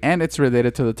is great, and it's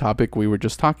related to the topic we were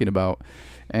just talking about.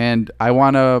 And I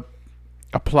want to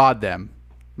applaud them.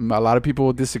 A lot of people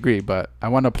will disagree, but I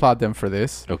want to applaud them for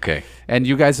this. Okay. And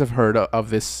you guys have heard of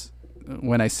this.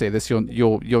 When I say this,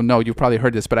 you'll know. You've probably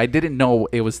heard this, but I didn't know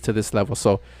it was to this level.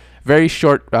 So, very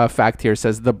short fact here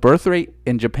says the birth rate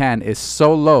in Japan is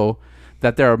so low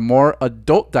that there are more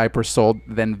adult diapers sold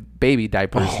than baby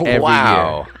diapers every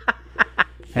wow. year.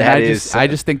 And That I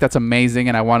just think that's amazing,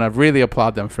 and I want to really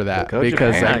applaud them for that Go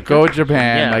because Japan. go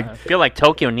Japan. Yeah, Like I feel like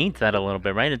Tokyo needs that a little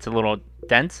bit, right? It's a little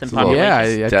dense in a little-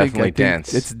 population. yeah, I definitely think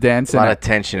dense. It's dense. A lot and of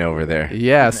tension over there.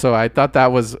 yeah, so I thought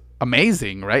that was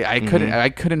amazing, right? I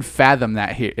couldn't fathom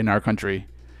that here in our country.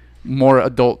 More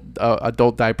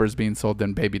adult diapers being sold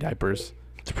than baby diapers.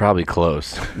 It's probably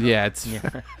close. Yeah, it's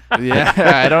yeah.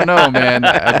 I don't know, man.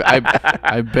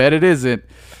 I bet it isn't.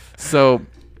 So,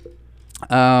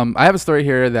 I have a story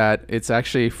here that it's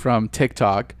actually from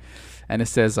TikTok, and it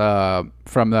says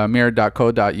from the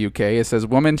mirror.co.uk. It says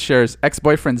woman shares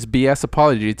ex-boyfriend's BS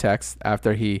apology text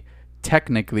after he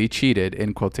technically cheated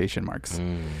in quotation marks.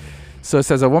 So it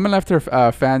says a woman left her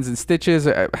fans in stitches.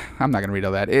 I'm not gonna read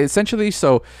all that. Essentially,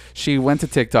 so she went to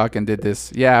TikTok and did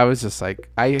this. Yeah, I was just like,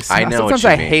 I know what sometimes you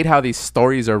I mean. hate how these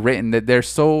stories are written. That they're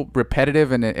so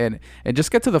repetitive and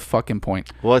just get to the fucking point.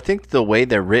 Well, I think the way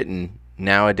they're written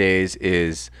nowadays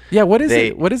is Yeah, what is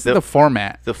it? What is the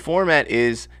format? the format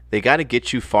is they got to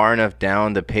get you far enough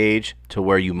down the page to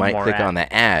where you might More click ad. on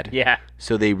the ad. Yeah.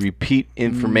 So they repeat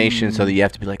information so that you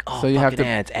have to be like, oh, So you have to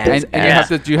ads, and ads, you ads.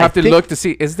 have to you have I to think- look to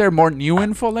see is there more new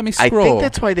info? Let me I scroll. think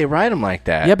that's why they write them like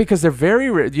that. yeah, because they're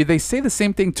very they say the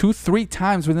same thing 2-3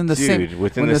 times within the Dude, same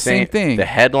within the same thing. the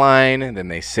headline, and then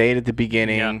they say it at the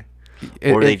beginning.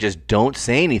 It- Or they it- just don't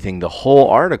say anything the whole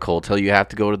article till you have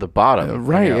to go to the bottom.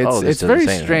 Right. And you're, "Oh, this It's doesn't very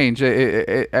say anything." strange.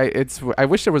 It's I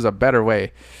wish there was a better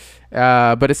way.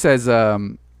 But it says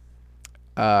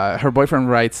her boyfriend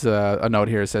writes a note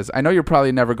here. It says, "I know you're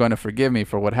probably never going to forgive me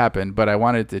for what happened, but I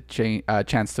wanted to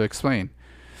chance to explain.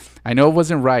 I know it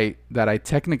wasn't right that I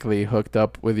technically hooked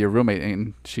up with your roommate,"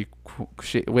 and she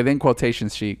within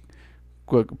quotations she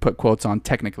put quotes on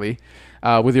technically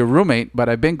with your roommate, but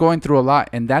I've been going through a lot,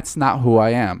 and that's not who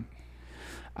I am.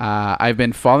 I've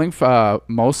been failing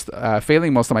most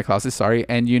of my classes,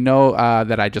 and you know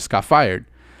that I just got fired.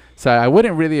 So I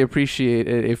wouldn't really appreciate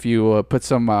it if you put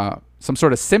some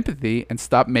sort of sympathy and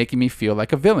stop making me feel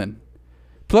like a villain.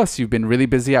 Plus, you've been really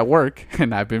busy at work,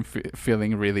 and I've been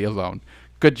feeling really alone.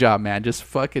 Good job, man. Just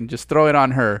throw it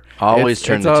on her. Always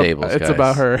turn the tables, It's guys.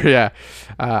 about her. Yeah.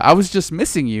 I was just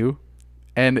missing you,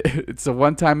 and it's a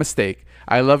one-time mistake.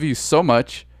 I love you so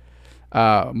much,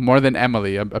 more than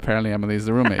Emily. Apparently, Emily is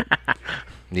the roommate.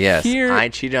 Yes, Here- I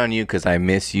cheated on you because I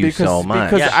miss you so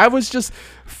much. Because I was just,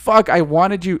 I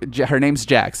wanted you. Her name's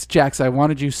Jax. Jax, I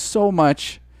wanted you so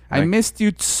much. I Like- missed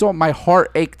you so. My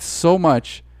heart ached so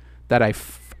much that I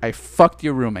fucked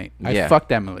your roommate. I Yeah.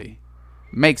 fucked Emily.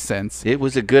 Makes sense. It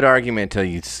was a good argument until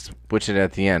you switch it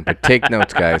at the end. But take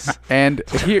notes, guys. And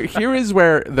here is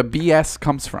where the BS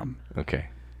comes from. Okay.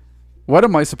 What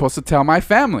am I supposed to tell my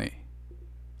family?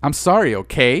 I'm sorry,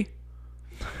 okay?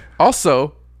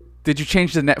 Also, did you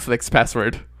change the Netflix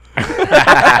password?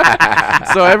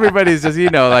 So everybody's just,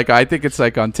 like, I think it's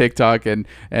like on TikTok and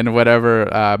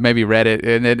whatever, maybe Reddit,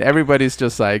 and then everybody's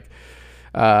just like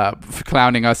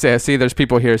clowning us. See, there's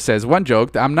people here says, one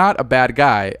joke, I'm not a bad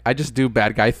guy, I just do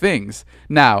bad guy things.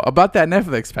 Now, about that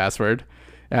Netflix password,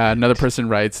 another person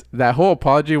writes, that whole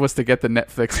apology was to get the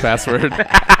Netflix password.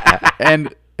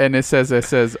 and it says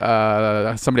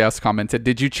somebody else commented,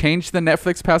 did you change the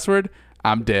Netflix password?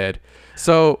 I'm dead.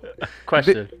 So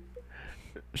Question.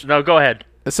 No, go ahead.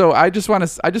 so I just want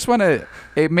to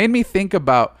it made me think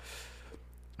about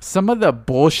some of the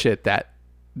bullshit that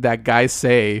guys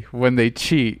say when they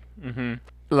cheat. Mm-hmm.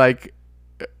 Like,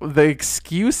 the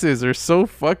excuses are so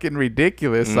fucking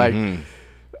ridiculous. Mm-hmm. Like,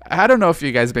 I don't know if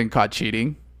you guys been caught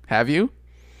cheating. Have you?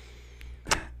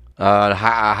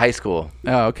 High school.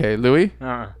 Oh, okay, Louis.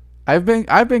 Uh-uh. I've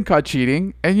been caught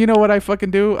cheating, and you know what I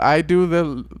fucking do? I do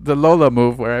the Lola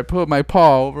move where I put my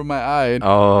paw over my eye, and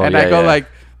I go like,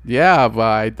 yeah,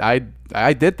 but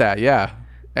I did that, yeah,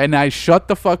 and I shut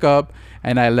the fuck up,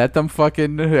 and I let them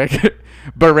fucking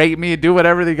berate me, do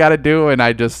whatever they gotta do, and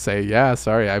I just say, yeah,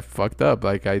 sorry, I fucked up.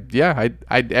 Like, I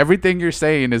everything you're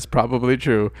saying is probably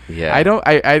true. Yeah. I don't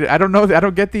know. I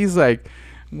don't get these like,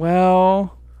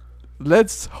 well,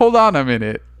 let's hold on a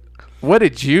minute. What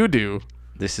did you do?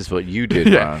 This is what you did,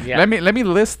 Yeah. Ron. Yeah. Let me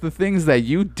list the things that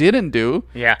you didn't do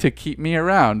Yeah. to keep me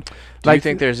around. Do you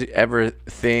think there's ever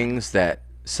things that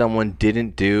someone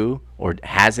didn't do or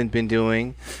hasn't been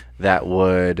doing that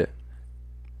would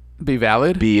be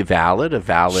valid? be a valid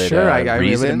Sure, I would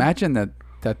reason? imagine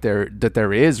that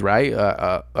there is, right,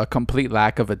 a complete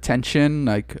lack of attention,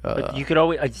 like But you could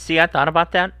always see. I thought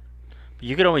about that.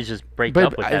 You could always just break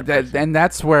up with that. person. and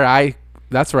that's where I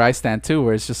stand too,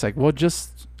 where it's just like, well, just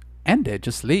end it,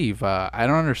 just leave. I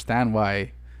don't understand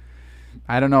why.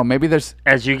 I don't know. Maybe there's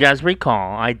As you guys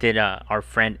recall, I did our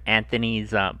friend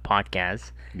Anthony's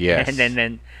podcast. Yes. And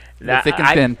then The Thick and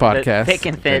Thin podcast. The Thick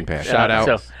and Thin. Thin Shout out.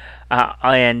 So,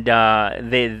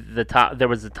 there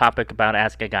was a topic about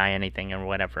ask a guy anything or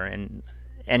whatever. And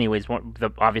anyways,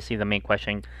 obviously the main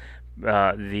question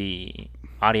the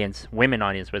women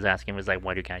audience was asking was like,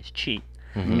 why do guys cheat?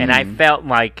 And I felt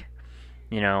like,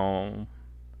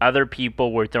 other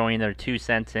people were throwing their 2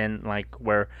 cents in, like,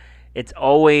 where it's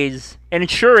always, and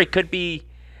sure, it could be,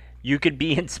 you could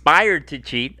be inspired to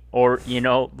cheat or,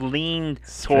 lean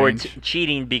towards Strange.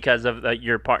 cheating because of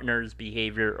your partner's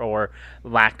behavior or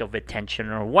lack of attention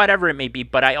or whatever it may be.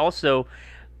 But I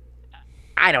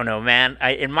don't know, man.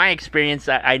 In my experience,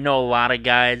 I know a lot of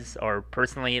guys, or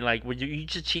personally, like, you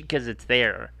just cheat because it's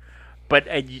there. But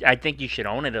I think you should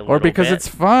own it a little bit. or because it's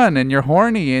fun and you're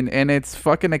horny and it's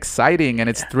fucking exciting and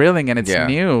it's thrilling and it's Yeah.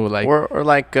 new. Like, or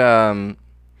like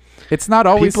it's not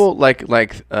always people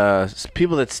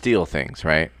people that steal things,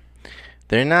 right?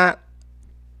 They're not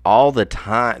all the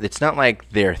time. It's not like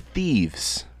they're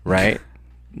thieves, right?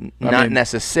 Not mean-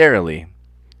 necessarily.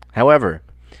 However,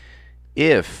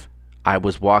 if I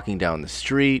was walking down the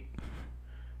street,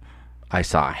 I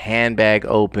saw a handbag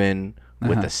open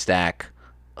with a stack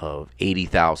of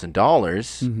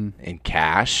 $80,000 in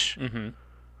cash,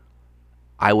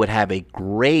 I would have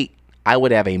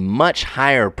a much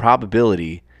higher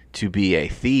probability to be a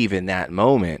thief in that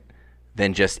moment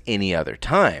than just any other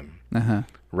time,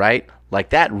 right?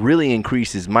 Like, that really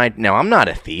increases now I'm not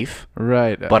a thief,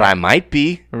 right, but I might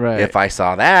be. Right. If I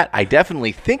saw that, I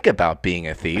definitely think about being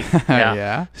a thief. Yeah.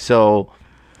 yeah. So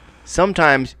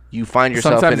sometimes you find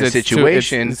yourself in a it's too-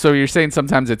 situation. so you're saying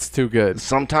sometimes it's too good.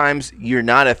 Sometimes you're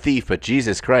not a thief, but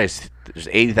Jesus Christ, there's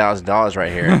 $80,000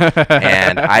 right here,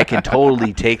 and I can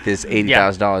totally take this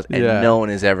 $80,000, and Yeah. no one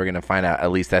is ever gonna find out.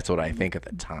 At least that's what I think at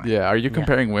the time. Yeah. Are you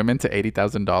comparing women to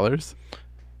 $80,000?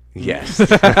 Yes.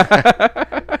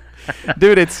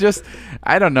 Dude, it's just,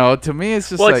 I don't know. To me, it's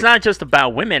just Well, like, it's not just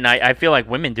about women. I feel like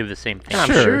women do the same thing. I'm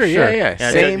Sure, sure. sure. Yeah.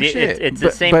 Yeah, Same it's, shit. It's the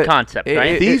But- same but concept, it-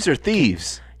 right? Thieves are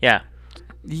thieves. Yeah.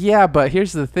 yeah, but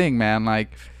here's the thing, man.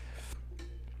 Like,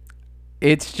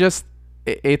 it's just,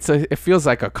 it feels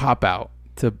like a cop out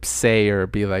to say or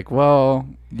be like, well,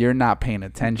 you're not paying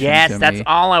attention Yes, to that's me.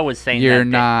 all I was saying. You're that day.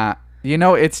 not. You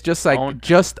know, it's just like Own-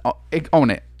 own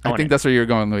it. I Own think it. that's where you're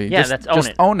going, Louis. Yeah,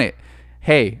 just own it.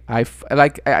 Hey, I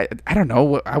don't know.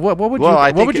 What would Well, I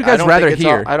what think would you I guys don't rather think it's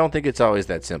hear? I don't think it's always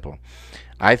that simple.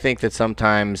 I think that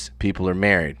sometimes people are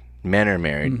married. Men are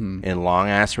married in long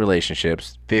ass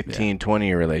relationships, 15,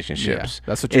 20-year relationships. Yeah,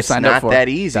 that's what you it's signed up for. It's not that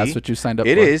easy. That's what you signed up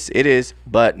It for. It is.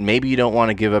 But maybe you don't want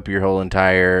to give up your whole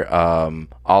entire,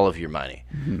 all of your money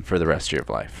for the rest of your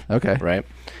life. Okay. Right?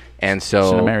 And Should have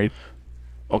so, married.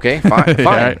 okay, fine,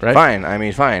 Right. fine. I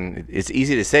mean, fine. It's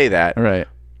easy to say that, Right.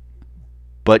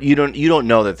 but you don't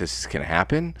know that this is gonna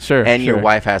happen. Sure, And your sure.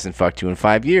 wife hasn't fucked you in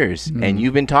 5 years, and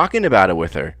you've been talking about it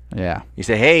with her. Yeah. You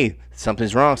say, hey,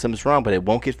 something's wrong, but it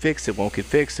won't get fixed. It won't get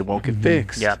fixed. It won't get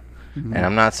fixed. Yep. And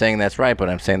I'm not saying that's right, but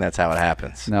I'm saying that's how it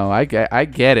happens. No, I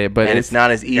get it, but And it's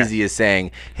not as easy as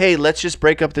saying, hey, let's just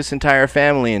break up this entire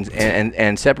family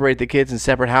and separate the kids in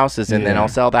separate houses, and then Yeah. I'll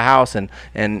sell the house and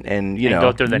you And know.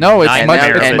 go through the No, it's nine much.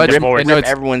 marriages It's and much. divorce. No,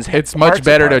 everyone's it's much parts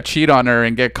better to apart. cheat on her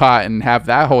and get caught and have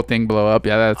that whole thing blow up.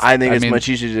 Yeah, that's. I think it's mean, much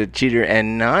easier to cheat her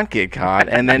and not get caught,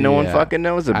 and then no one yeah. fucking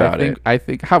knows about it. I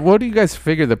think. What do you guys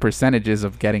figure the percentages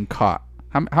of getting caught?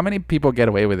 How many people get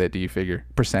away with it? Do you figure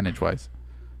percentage wise?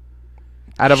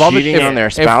 Out of all the Cheating on their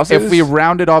spouses? if we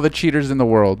rounded all the cheaters in the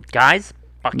world, Guys,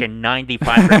 fucking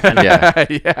 95%. Yeah.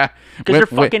 yeah, 'Cause they're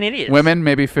fucking idiots. Women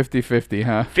maybe 50-50,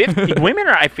 huh? 50 women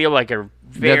are, I feel like, are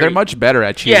very. Yeah, they're much better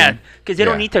at cheating. Yeah, because they Yeah.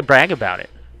 don't need to brag about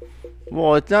it.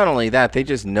 Well, it's not only that; they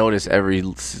just notice every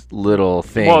little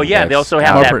thing. Well, yeah, they that's also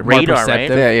have More that per- more radar, right?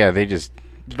 perceptive. Yeah, they just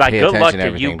Like, pay good luck attention to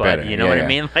everything you, bud. better. You know Yeah, what yeah. I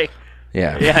mean? Like,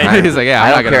 Yeah. Yeah. He's like, yeah, I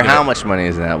I'm don't not care gonna how do much money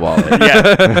is in that wallet.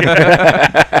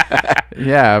 yeah,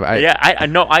 Yeah, yeah. I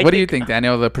know. what do you think,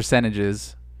 Daniel? The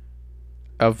percentages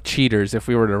of cheaters, if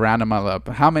we were to round them all up,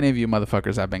 how many of you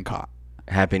motherfuckers have been caught?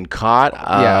 Have been caught.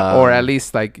 Yeah, or at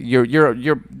least like your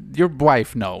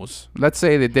wife knows. Let's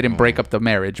say they didn't break up the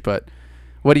marriage, but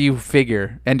what do you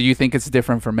figure? And do you think it's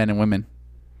different for men and women?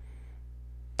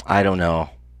 I don't know,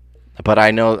 but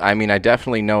I know. I mean, I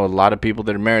definitely know a lot of people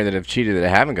that are married that have cheated that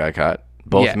haven't got caught.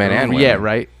 Both Yeah, men and women. Yeah,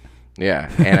 right. Yeah,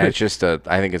 and it's just I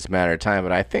think it's a matter of time.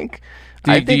 But I think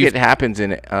Do you- it happens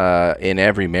in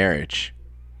every marriage.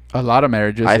 A lot of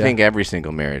marriages. I yeah. think every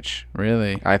single marriage.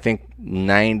 Really. I think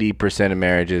 90% of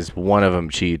marriages, one of them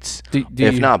cheats. Do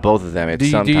if you- not both of them, it's Do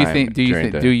you sometime think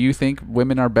during do you think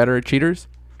women are better at cheaters?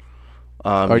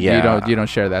 Or yeah, you don't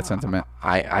share that sentiment?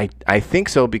 I think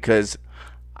so, because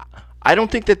I don't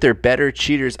think that they're better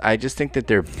cheaters. I just think that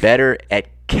they're better at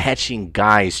catching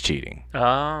guys cheating.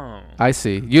 Oh. I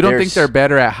see. You don't think There's- they're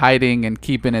better at hiding and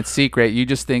keeping it secret. You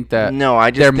just think that No,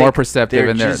 I just they're more think perceptive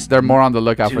and just- they're more on the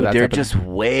lookout Dude, for that. they're type of just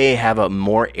have a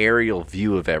more aerial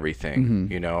view of everything.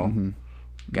 You know,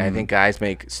 I think guys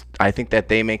I think that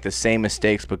they make the same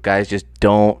mistakes, but guys just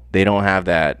don't. They don't have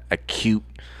that acute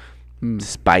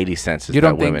spidey senses You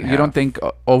don't that women think you don't think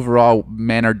overall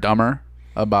men are dumber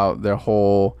about their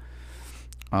whole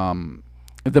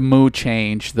the mood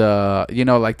change, the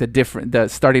like the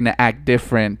starting to act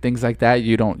different, things like that.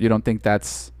 You don't think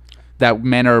that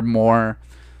men are more,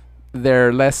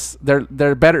 they're less, they're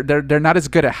better, they're not as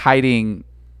good at hiding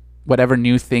whatever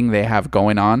new thing they have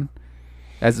going on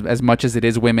as much as it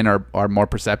is women are more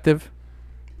perceptive.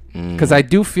 Because I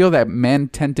do feel that men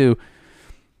tend to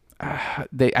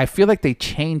I feel like they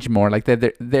change more. Like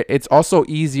they're it's also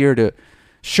easier to.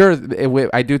 Sure,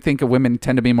 I do think women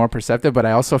tend to be more perceptive, but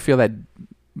I also feel that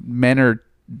men are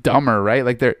dumber, right?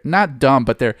 Like they're not dumb,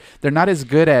 but they're not as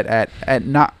good at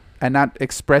not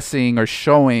expressing or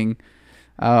showing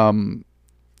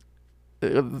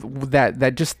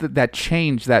that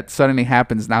change that suddenly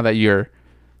happens now that you're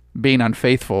being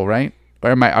unfaithful, right?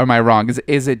 Or am I wrong?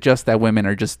 Is it just that women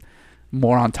are just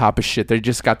more on top of shit? They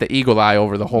just got the eagle eye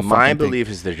over the whole. My fucking thing. belief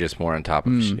is they're just more on top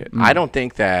of shit. I don't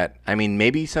think that. I mean,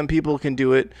 maybe some people can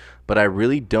do it, but I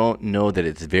really don't know that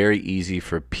it's very easy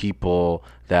for people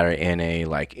that are in a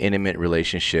intimate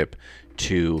relationship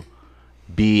to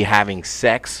be having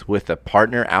sex with a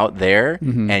partner out there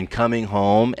and coming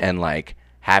home and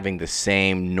having the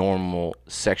same normal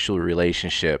sexual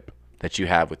relationship that you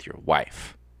have with your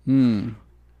wife. And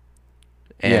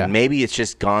Yeah. maybe it's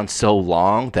just gone so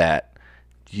long that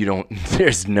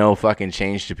there's no fucking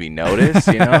change to be noticed,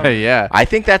 you know? Yeah. I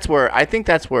think that's where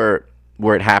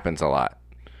it happens a lot.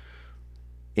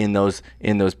 In those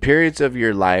periods of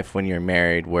your life when you're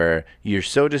married, where you're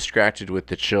so distracted with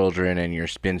the children and you're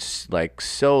been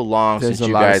so long There's since a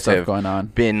you lot of guys stuff have going on.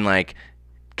 been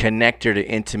connected or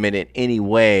intimate in any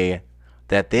way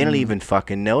that they don't even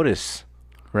fucking notice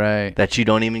Right. that you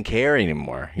don't even care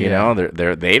anymore. You Yeah.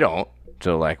 know, they don't.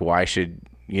 So like, why should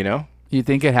you know? You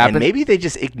think it happens? And maybe they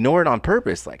just ignore it on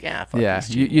purpose. Like, yeah, fuck Yeah. this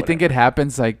dude, You think it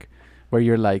happens like where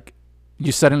you're like,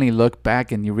 you suddenly look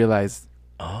back and you realize,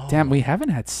 damn, we haven't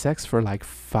had sex for like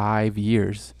 5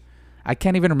 years. I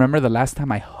can't even remember the last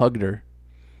time I hugged her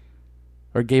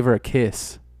or gave her a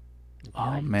kiss.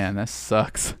 Oh man, that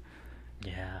sucks.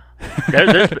 Yeah.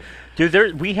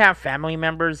 We have family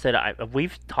members that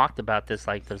we've talked about this.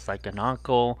 Like, there's like an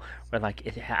uncle where like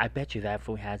I bet you that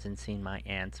fool hasn't seen my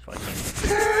aunt's fucking,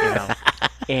 you know.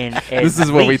 And This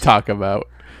is what we talk about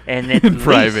and it's in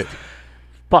private.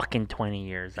 Fucking 20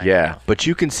 years. I Yeah, know. but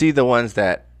you can see the ones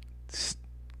that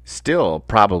still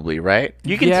probably right.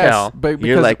 You can tell. But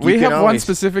You're because like, you we can have one always-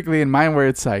 specifically in mind where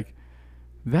it's like,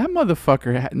 that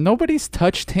motherfucker, nobody's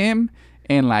touched him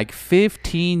in like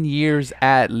 15 years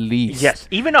at least. Yes,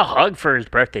 even a hug for his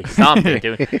birthday, something,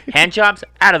 dude. Hand jobs,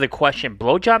 out of the question.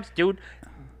 Blow jobs, dude.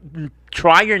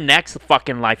 Try your next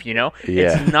fucking life, you know?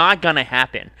 Yeah. It's not gonna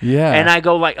happen. Yeah. And I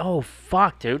go like, oh,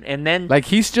 fuck, dude. And then Like,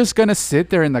 he's just going to sit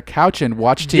there in the couch and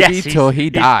watch TV Yes, till he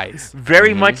he's dies.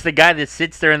 very much the guy that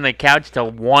sits there on the couch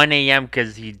till 1 a.m.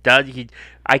 because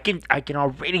I can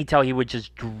already tell he would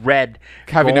just dread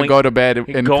Having to go to bed and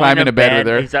going climb to into bed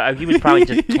with her. He was probably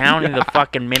just counting the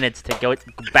fucking minutes to go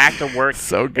back to work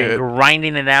So good. and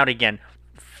grinding it out again.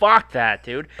 Fuck that,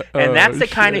 dude. And Oh, that's the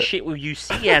kind of shit. shit you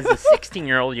see as a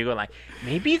 16-year-old. You go like,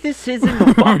 maybe this isn't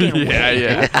the fucking way.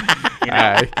 Yeah. You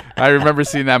know? I remember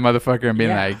seeing that motherfucker and being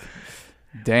Yeah. like,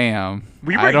 damn.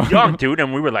 We I were don't- young, dude,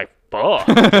 and we were like, fuck,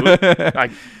 dude.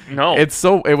 Like, no.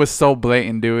 It was so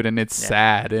blatant, dude, and it's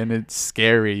sad and it's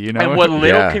scary, you know? And what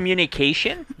little Yeah.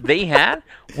 communication they had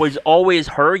was always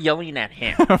her yelling at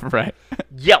him. Right.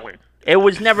 Yelling. It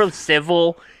was never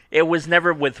civil. It was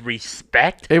never with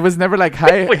respect. It was never like,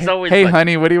 hi, was always hey, like-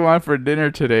 honey, what do you want for dinner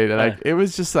today? Like, it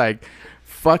was just like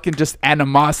fucking just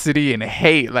animosity and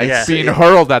hate, like Yeah. being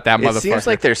hurled at that It motherfucker. seems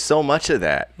like there's so much of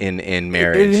that in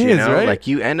marriage. it you is, know, right? like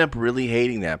you end up really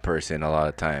hating that person a lot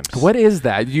of times. What is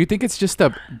that? Do you think it's just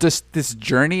this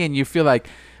journey and you feel like,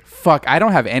 fuck, I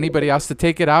don't have anybody else to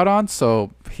take it out on,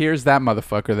 so here's that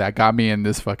motherfucker that got me in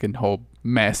this fucking whole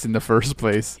mess in the first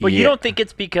place. But you Yeah. don't think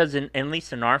it's because, at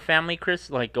least in our family, Chris,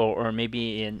 like, or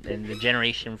maybe in the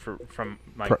generation from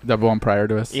like, The one prior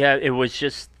to us? yeah, it was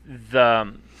just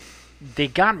they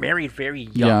got married very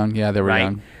young. Yeah, they were right?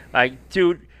 young. Like,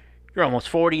 dude, you're almost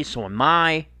 40, so am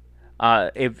I.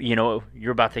 If you know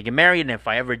you're about to get married, and if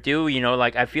I ever do, you know,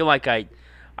 like I feel like I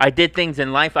did things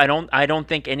in life. I don't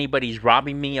think anybody's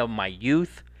robbing me of my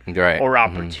youth Right. or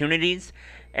opportunities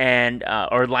and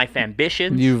or life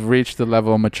ambitions. You've reached the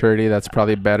level of maturity that's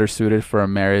probably better suited for a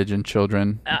marriage and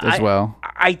children as well.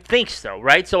 I think so,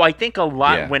 right? So I think a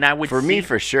lot Yeah. when I would for see, me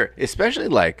for sure, especially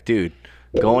like, dude,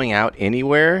 going out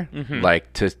anywhere,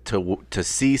 like to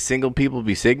see single people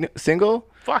be single.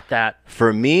 fuck that.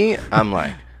 For me, I'm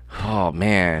like, oh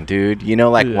man, dude, you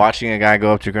know, like Yeah. watching a guy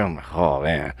go up to a girl, I'm like, oh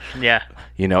man, Yeah.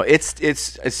 you know, it's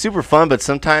super fun, but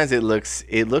sometimes it looks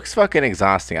fucking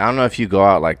exhausting. I don't know if you go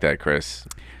out like that, Chris.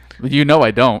 You know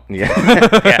I don't. Yeah.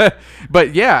 Yeah.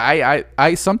 But yeah,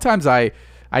 I sometimes I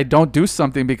don't do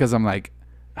something because I'm like,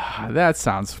 that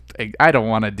sounds, I don't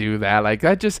want to do that. Like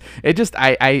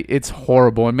it's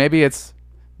horrible. And maybe it's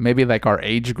like our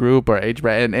age group or age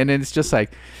bracket, and it's just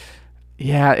like,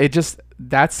 yeah,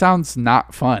 that sounds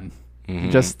not fun.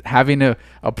 Just having to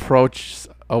approach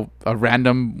a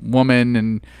random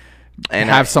woman and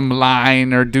have some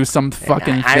line or do some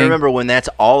fucking I thing. remember when that's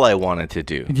all I wanted to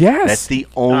do. Yes. That's the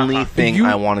only thing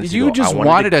I wanted to do. You just I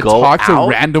wanted to go talk out, to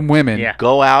random women. Yeah.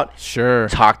 Go out, Sure.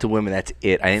 talk to women. That's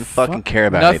it. I didn't fucking care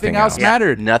about Nothing anything else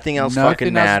mattered. Nothing else Nothing fucking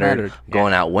else mattered. mattered.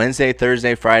 Going out Wednesday,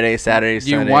 Thursday, Friday, Saturday, You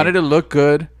Sunday. wanted to look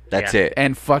good That's Yeah. it.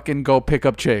 and fucking go pick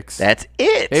up chicks. That's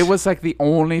it. It was like the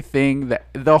only thing that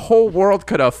the whole world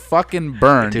could have fucking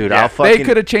burned. Dude, Yeah. I'll fucking- They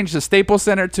could have changed the Staples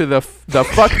Center to the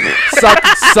fuck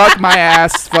suck my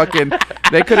ass fucking.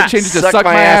 They could have changed it to suck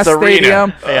my ass arena.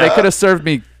 stadium. Yeah. They could have served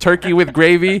me turkey with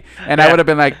gravy, and I would have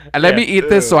been like, "Let me eat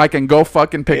this so I can go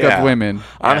fucking pick up Yeah. women."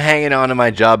 I'm hanging on to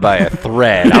my job by a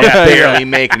thread. I'm Yeah, barely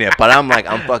making it, but I'm like,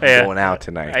 I'm fucking Yeah. going out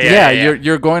tonight. Yeah. Yeah,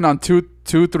 you're going on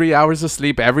 2-3 hours of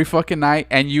sleep every fucking night,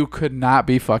 and you could not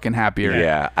be fucking happier.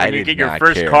 Yeah, I And you did get your not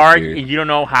first care, car, dude. you don't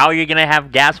know how you're gonna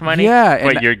have gas money. Yeah,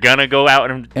 but and- you're gonna go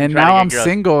out and And try to now get I'm girls.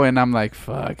 single, and I'm like,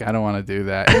 fuck, I don't want to do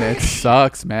that, and it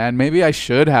sucks, man. Maybe I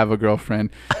should have a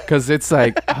girlfriend, because it's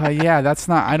like, yeah, that's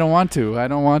not. I don't want to.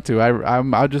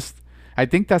 I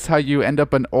think that's how you end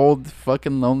up an old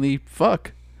fucking lonely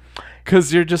fuck,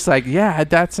 because you're just like, yeah,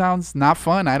 that sounds not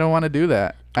fun. I don't want to do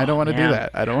that. I don't want to Yeah. do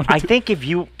that. I don't want I to. think if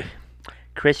you,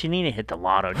 Chris, you need to hit the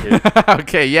lotto, dude,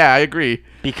 Okay, yeah, I agree.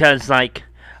 because like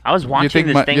I was watching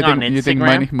this thing on Instagram. You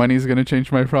think money's gonna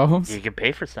change my problems? You can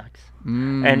pay for sex.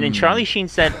 And then Charlie Sheen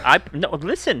said, "No,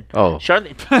 listen. Oh.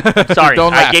 Charlie. Sorry,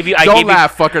 Don't laugh. Don't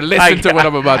laugh, fucker. Listen to what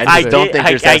I'm about to say. I just don't think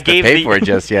there's has to pay for it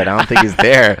just yet. I don't think he's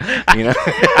there. You know.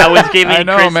 I was giving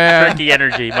Chris turkey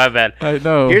energy. My bad. I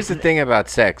know. Here's the thing about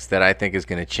sex that I think is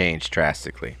going to change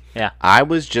drastically. Yeah. I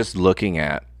was just looking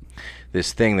at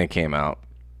this thing that came out.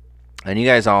 And you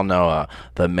guys all know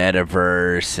the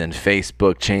metaverse, and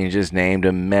Facebook changed its name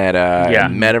to Meta. Yeah.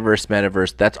 And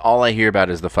metaverse. That's all I hear about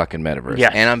is the fucking metaverse.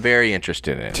 Yeah. And I'm very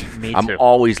interested in it. Me I'm too.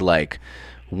 always like,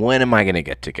 when am I going to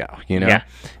get to go? You know? Yeah.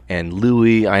 And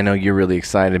Louis, I know you're really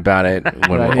excited about it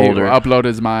when Right, we're older. He'll upload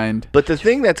his mind. But the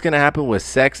thing that's going to happen with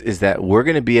sex is that we're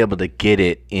going to be able to get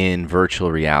it in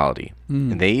virtual reality.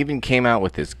 And they even came out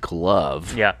with this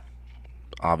glove. Yeah.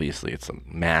 Obviously, it's a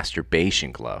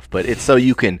masturbation glove, but it's so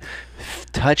you can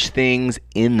touch things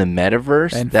in the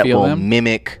metaverse And that feel will them?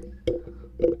 mimic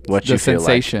what The you feel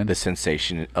sensation. like, the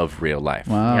sensation of real life.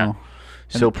 Wow. Yeah.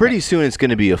 So pretty soon it's going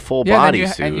to be a full Yeah, body and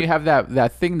you, suit. and you have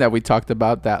that thing that we talked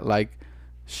about that like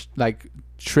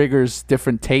triggers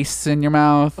different tastes in your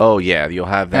mouth. oh yeah, you'll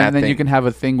have that. and then thing. you can have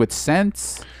a thing with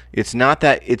scents. It's not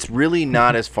that. It's really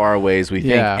not as far away as we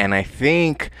think, Yeah. and I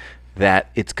think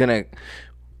that it's gonna.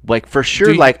 Like, for sure,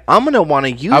 Do you- like, I'm going to want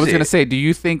to use it. I was gonna say, do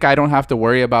you think I don't have to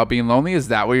worry about being lonely? Is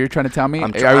that what you're trying to tell me?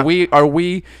 I'm Are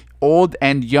we old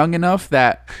and young enough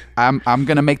that I'm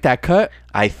gonna make that cut?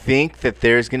 I think that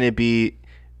there's going to be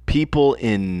people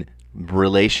in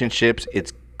relationships.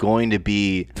 It's going to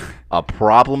be a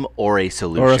problem or a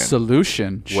solution. Or a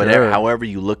solution? Whatever, Sure. however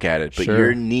you look at it. But Sure.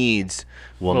 your needs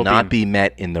will not be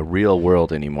met in the real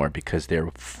world anymore because they're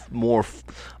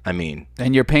And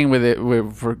you're paying with it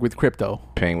with crypto.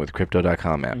 paying with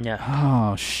crypto.com app. Yeah.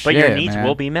 Oh shit! But your needs man.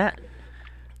 will be met.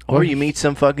 Or you meet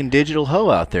some fucking digital hoe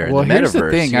out there Well, in the here's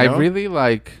metaverse. the thing. you I know? really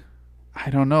like. I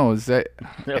don't know. Is that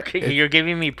Okay, you're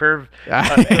giving me perv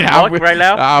I'm- look right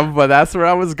now. But that's where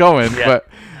I was going. Yeah. But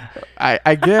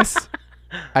I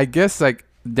guess like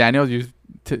Daniel,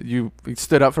 you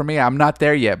stood up for me. I'm not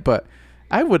there yet, but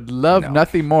I would love No.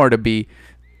 nothing more to be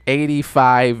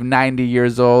 85, 90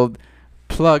 years old,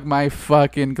 plug my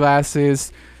fucking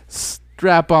glasses,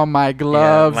 strap on my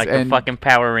gloves, like and a fucking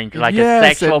Power Ranger, like yes, a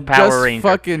sexual and Power just Ranger.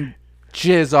 fucking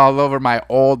jizz all over my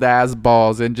old ass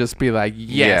balls and just be like,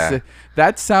 yes, Yeah.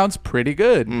 that sounds pretty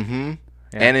good. Mm-hmm.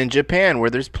 And in Japan, where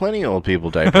there's plenty of old people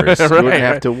diapers, you wouldn't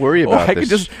have right. to worry Or about I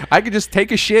this. could just take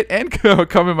a shit and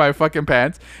come in my fucking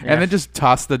pants and then just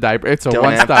toss the diaper. It's a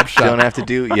one-stop shop. Don't have to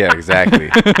do. Yeah, exactly.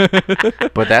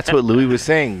 But that's what Louis was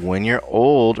saying. When you're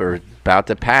old or about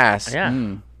to pass,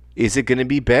 Yeah. is it going to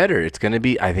be better? It's going to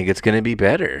be. I think it's going to be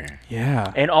better.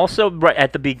 Yeah. And also, right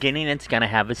at the beginning, it's going to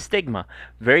have a stigma.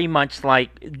 Very much like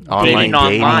Online dating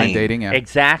online. Online dating, yeah.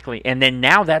 Exactly. And then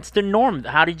now that's the norm.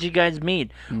 How did you guys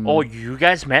meet? Oh, you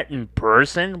guys met in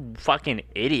person? Fucking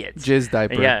idiots. Jizz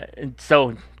diaper. Yeah. And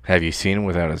so, Have you seen him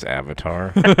without his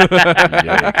avatar?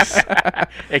 Yikes.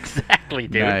 exactly,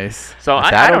 dude. Nice. So,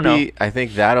 I That'll don't know. be. I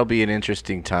think that'll be an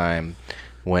interesting time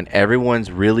when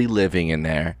everyone's really living in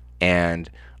there, and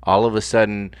all of a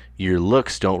sudden your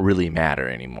looks don't really matter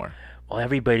anymore. Well,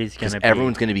 everybody's going Because to be.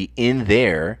 everyone's going to be in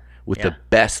there with Yeah. the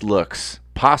best looks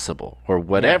possible, or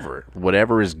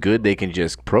whatever is good. They can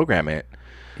just program it,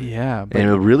 Yeah. But and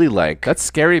it'll really like. that's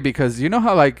scary because you know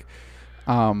how like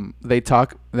they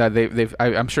talk that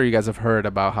I'm sure you guys have heard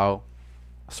about how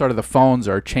sort of the phones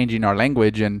are changing our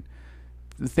language and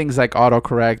things like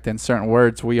autocorrect and certain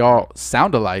words we all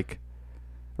sound alike,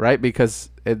 right? Because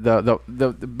the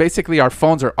basically our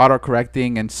phones are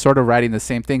autocorrecting and sort of writing the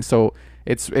same thing, so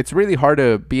it's really hard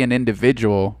to be an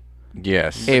individual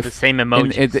Yes. With the same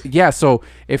emojis. yeah, so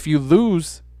if you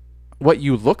lose what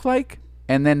you look like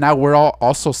and then now we're all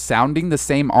also sounding the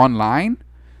same online,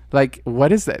 like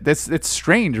what is that? It's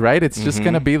strange, right? It's just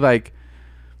gonna be like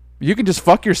you can just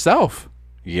fuck yourself,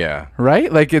 Yeah. right?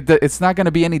 Like it's not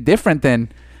gonna be any different than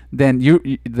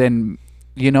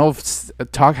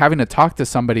having to talk to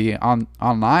somebody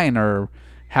online or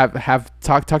have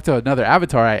talk to another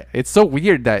avatar. It's so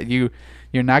weird that you're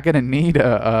not gonna need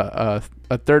a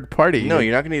third party. No,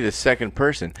 you're not going to need a second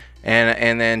person.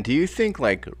 And then do you think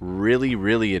like really,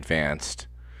 really advanced,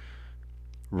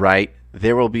 right?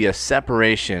 There will be a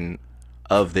separation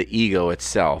of the ego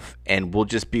itself, and we'll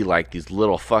just be like these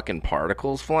little fucking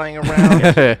particles flying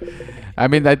around. I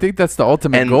mean, I think that's the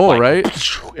ultimate and goal, like,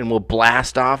 right? And we'll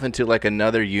blast off into like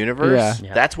another universe.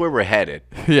 Yeah. That's where we're headed.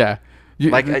 Yeah. You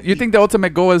Like, think the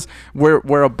ultimate goal is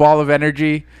we're a ball of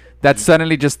energy that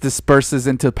suddenly just disperses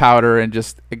into powder and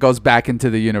just it goes back into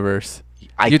the universe?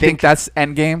 You think that's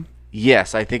endgame?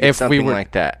 Yes, I think If it's we something were-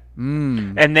 like that.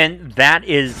 And then that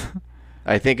is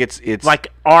I think it's Like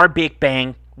our Big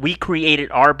Bang, we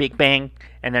created our Big Bang,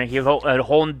 and then a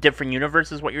whole different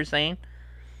universe is what you're saying,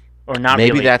 or not?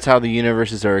 maybe really? that's how the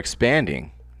universes are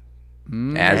expanding.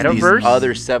 As these Metaverse?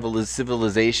 other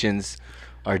civilizations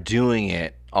are doing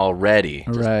it already.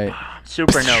 Right.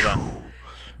 Supernova.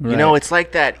 You know, it's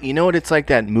like that. You know what? It's like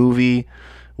that movie.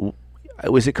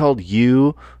 Was it called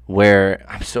You? Where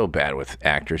I'm so bad with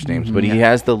actors' names, but he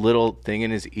has the little thing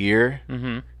in his ear.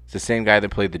 Mm-hmm. It's the same guy that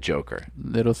played the Joker.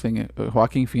 Little thing.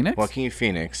 Joaquin Phoenix. Joaquin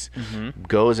Phoenix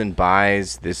goes and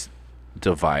buys this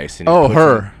device. And Oh, puts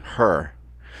her. Her.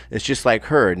 It's just like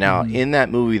her. Now, in that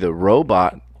movie, the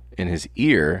robot in his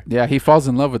ear. Yeah, he falls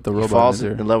in love with the robot. Falls in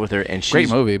his ear. in love with her, and she's Great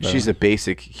movie, by the she's way. a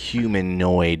basic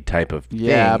humanoid type of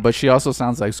Yeah, thing. but she also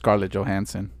sounds like Scarlett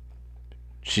Johansson.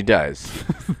 She does.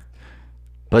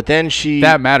 But then she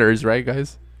That matters, right,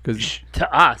 guys? Because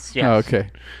To us, yes. oh, okay,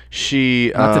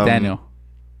 she not to Daniel.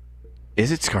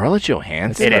 Is it Scarlett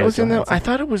Johansson? It that is. was in the, I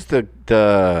thought it was the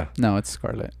No, it's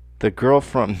Scarlett. girl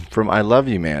from I Love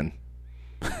You Man.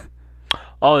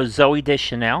 Oh, Zoe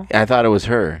Deschanel. I thought it was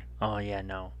her. Oh yeah,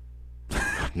 no.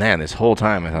 Man, this whole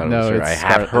time I thought it No, was her. it's I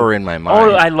have Scarlett. her in my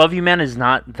mind. Oh, I Love You Man is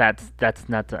not. That's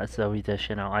not Zoe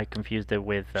Deschanel. I confused it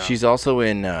with. She's also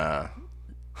in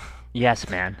Yes,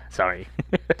 Man. Sorry.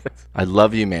 I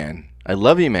Love You Man. I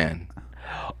Love You Man.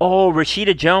 Oh,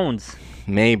 Rashida Jones.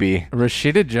 Maybe.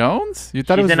 Rashida Jones? You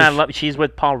thought it She's was? in I Love. She's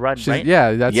with Paul Rudd, she's, right?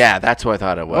 Yeah, that's. Yeah, that's what I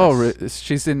thought it was. Oh,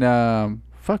 she's in.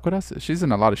 Fuck, what else? She's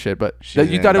in a lot of shit, but She's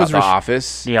you in thought it was The Rash-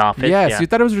 Office. The Office. Yes, yeah. you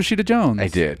thought it was Rashida Jones. I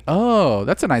did. Oh,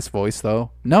 that's a nice voice, though.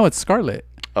 No, it's Scarlett.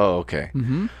 Oh, okay.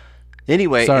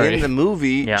 Anyway, Sorry. in the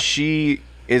movie, Yeah. she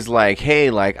is like, "Hey,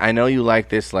 like I know you like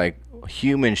this like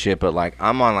human shit, but like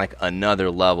I'm on like another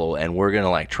level, and we're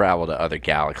gonna like travel to other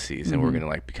galaxies, and we're gonna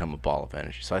like become a ball of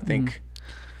energy." So I think,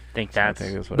 think I that's.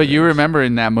 think that's what. But it you is. remember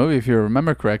in that movie, if you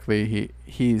remember correctly,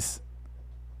 he's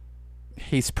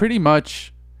pretty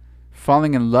much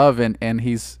falling in love, and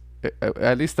he's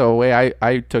at least the way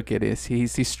I took it is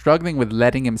he's struggling with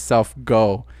letting himself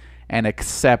go and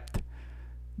accept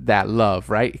that love,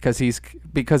 right? Because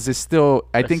it's still,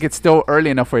 I think it's still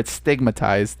early enough where it's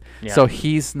stigmatized. Yeah. So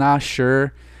he's not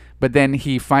sure, but then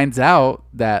he finds out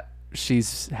that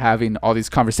she's having all these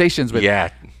conversations with Yeah.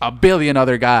 a billion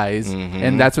other guys,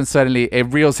 and that's when suddenly it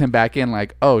reels him back in,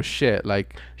 like, oh shit,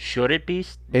 like, Should it be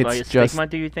It's like a just- stigma?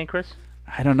 Do you think, Chris?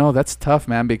 I don't know, that's tough,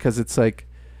 man, because it's like,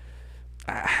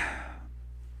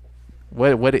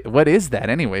 what is that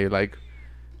anyway? Like,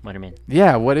 What do you mean?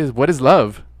 yeah, what is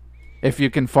love? If you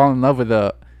can fall in love with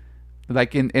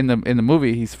like in the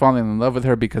movie, he's falling in love with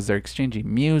her because they're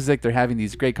exchanging music, they're having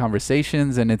these great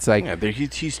conversations, and it's like, Yeah,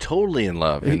 he's totally in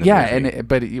love. In the yeah,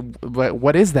 movie. but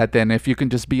what is that then? If you can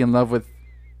just be in love with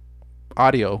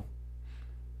audio,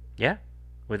 Yeah,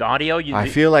 with audio, you. I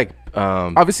feel like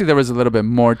obviously there was a little bit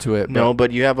more to it. no,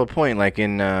 but you have a point. Like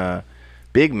in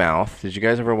Big Mouth. Did you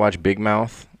guys ever watch Big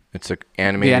Mouth? It's an the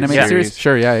animated animated series,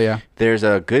 sure, yeah. There's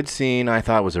a good scene, I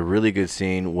thought was a really good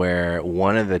scene, where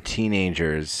one of the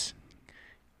teenagers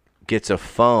gets a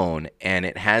phone and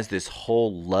it has this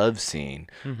whole love scene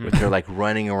with her like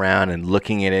running around and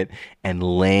looking at it and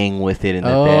laying with it in the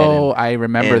bed. Oh, And, I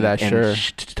remember that. Sure.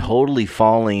 Totally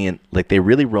falling in, like they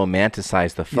really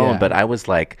romanticized the phone, Yeah. but I was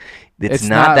like, it's It's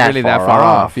not not that really far that far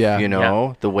off, off, yeah. you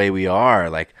know, the way we are.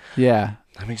 Like, Yeah.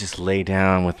 let me just lay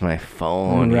down with my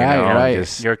phone, Right, you know, right.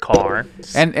 just your car.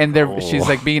 And she's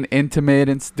like being intimate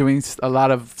and doing a lot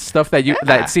of stuff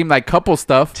that seemed like couple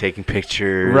stuff, taking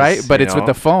pictures, right? But you it's with know?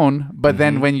 the phone. But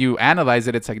then when you analyze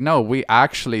it, it's like, no, we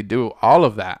actually do all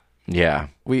of that. Yeah.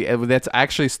 That's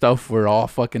actually stuff we're all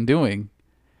fucking doing.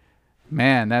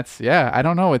 Man, I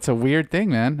don't know. It's a weird thing,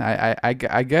 man.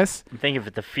 I guess. I'm thinking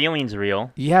if the feeling's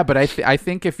real. Yeah, but I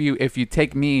think if you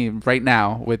take me right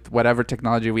now with whatever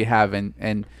technology we have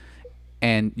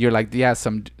and you're like, yeah,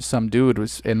 some dude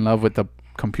was in love with the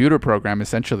computer program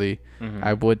essentially,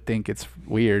 I would think it's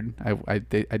weird.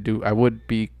 I would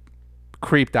be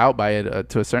creeped out by it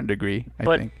to a certain degree. I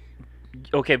But- think.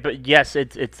 Okay, but yes,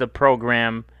 it's the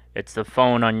program, it's the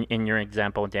phone in your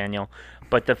example, Daniel.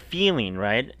 But the feeling,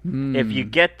 right? If you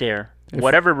get there,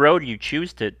 whatever road you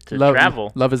choose to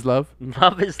travel, Love is love.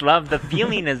 love is love. The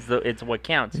feeling it's what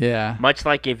counts. Yeah. Much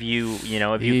like if you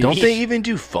Don't they even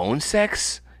do phone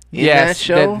sex in that Yes,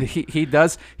 show? he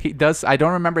does. He does. I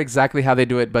don't remember exactly how they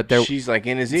do it, but there. She's like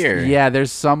in his ear. Yeah,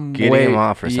 there's some Getting way. him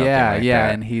off or something Yeah, like yeah,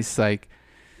 that. and he's like,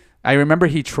 I remember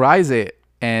he tries it,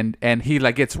 and he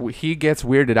like gets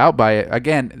weirded out by it.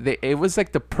 Again, it was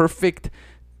like the perfect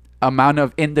amount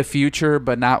of in the future,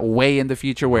 but not way in the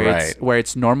future where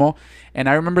it's normal. And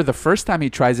I remember the first time he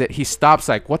tries it, he stops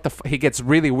like, what the? He gets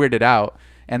really weirded out,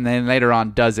 and then later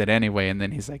on does it anyway, and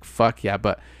then he's like, fuck yeah.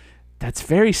 But that's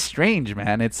very strange,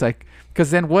 man. It's like,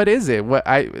 because then what is it? What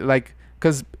I like,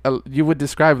 because you would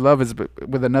describe love as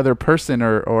with another person,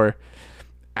 or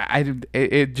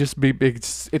it just be big.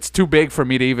 It's too big for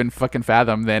me to even fucking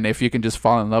fathom. Then if you can just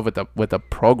fall in love with a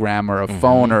program or a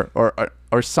phone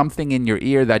or something in your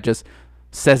ear that just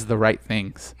says the right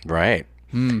things. Right.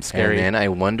 Scary. And then I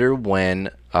wonder when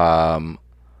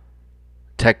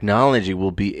technology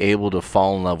will be able to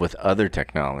fall in love with other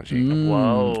technology.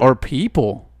 Whoa. Or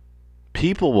people.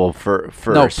 People will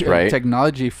first, right?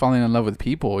 Technology falling in love with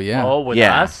people. Yeah. Oh, with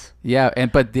Yeah. us? Yeah,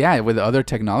 but with other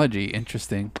technology,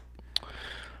 interesting.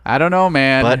 I don't know,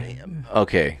 man. But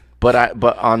okay,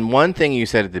 but on one thing you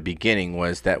said at the beginning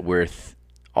was that we're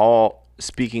all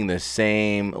speaking the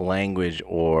same language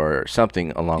or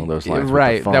something along those lines.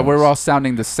 Right, that we're all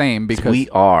sounding the same because we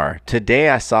are. Today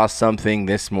I saw something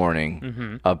this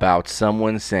morning about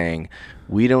someone saying,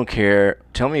 "We don't care."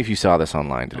 Tell me if you saw this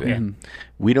online today. Okay.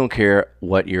 We don't care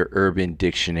what your Urban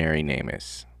Dictionary name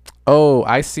is. Oh,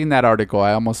 I seen that article.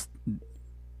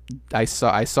 I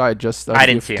saw it just. I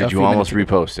didn't see it. Did you almost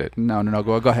repost it? No.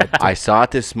 Go ahead. I saw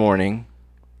it this morning.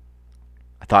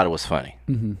 I thought it was funny.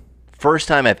 First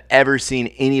time I've ever seen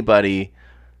anybody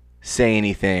say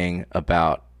anything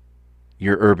about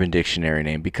your Urban Dictionary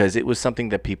name, because it was something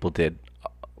that people did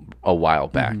a while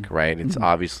back, right? It's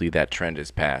obviously that trend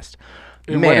has passed.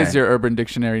 And what is your Urban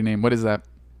Dictionary name? What is that?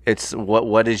 It's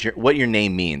what your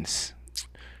name means.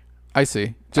 I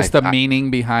see. Just the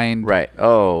meaning behind. Right.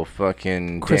 Oh,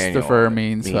 fucking Christopher Daniel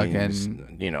means fucking,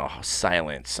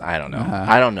 silence. I don't know.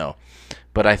 I don't know.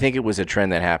 But I think it was a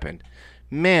trend that happened.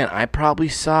 Man, I probably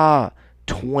saw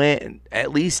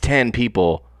at least 10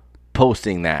 people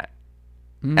posting that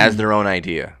as their own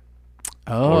idea.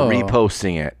 Oh. Or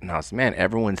reposting it. And I was, man,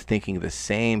 everyone's thinking the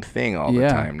same thing all the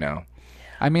time now.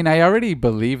 I mean, I already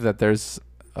believe that there's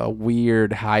a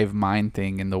weird hive mind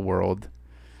thing in the world.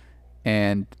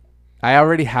 And I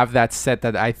already have that set,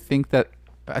 that I think that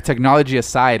technology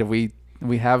aside, we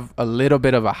have a little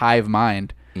bit of a hive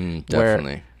mind.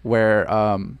 Definitely. Where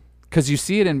because you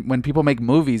see it when people make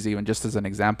movies, even just as an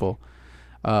example,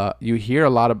 you hear a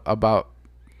lot about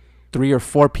 3 or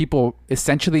 4 people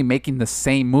essentially making the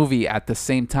same movie at the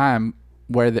same time,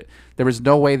 where there was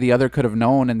no way the other could have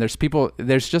known. And there's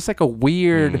just like a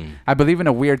weird, I believe in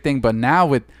a weird thing, but now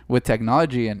with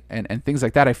technology and things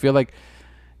like that, I feel like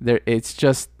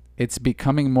it's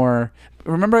becoming more.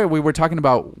 Remember, we were talking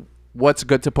about what's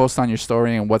good to post on your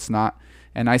story and what's not,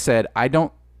 and I said, I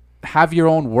don't have your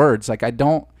own words. Like, I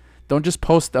don't just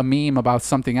post a meme about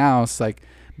something else, like,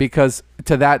 because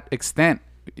to that extent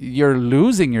you're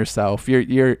losing yourself.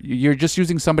 You're just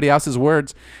using somebody else's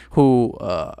words, who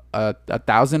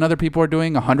 1,000 other people are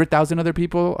doing, 100,000 other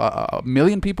people,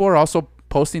 1,000,000 people are also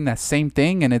posting that same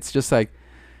thing, and it's just like,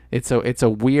 it's a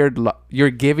weird. You're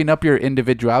giving up your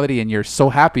individuality, and you're so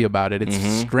happy about it. It's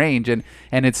strange, and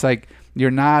it's like you're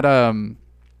not.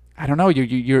 I don't know.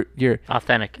 You're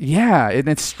authentic. Yeah, and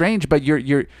it's strange, but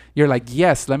you're like,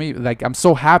 yes, let me, like, I'm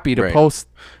so happy to post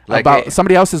like about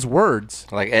somebody else's words.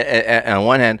 Like, on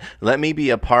one hand, let me be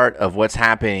a part of what's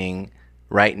happening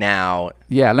right now.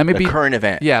 Yeah, let me be current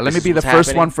event. Yeah, let me be the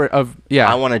first one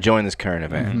I want to join this current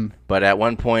event. But at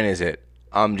one point,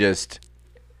 I'm just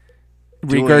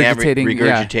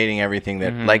regurgitating everything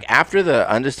that, like, after the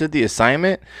understood the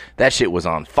assignment, that shit was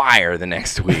on fire the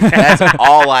next week. That's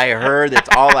all I heard. That's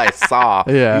all I saw.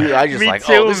 Yeah, I just Me like,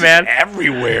 too, oh, this man. is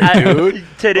everywhere, dude.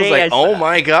 Today, I was like, oh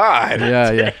my god.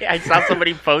 Yeah. I saw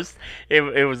somebody post. It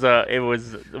was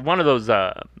one of those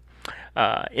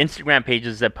Instagram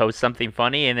pages that post something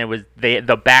funny, and it was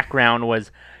the background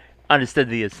was understood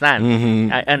the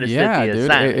assignment. I understood the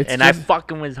assignment, and I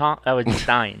fucking was I was just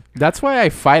dying. That's why I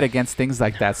fight against things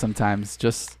like that sometimes.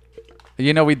 Just,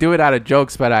 we do it out of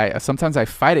jokes, but sometimes I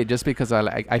fight it just because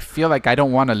I feel like I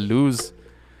don't want to lose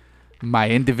my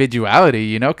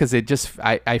individuality, because it just,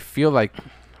 I feel like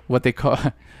what they call,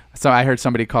 so I heard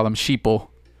somebody call them sheeple.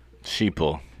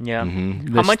 Sheeple. Yeah.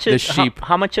 The sheep.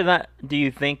 How much of that do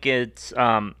you think it's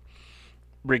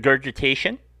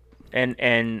regurgitation?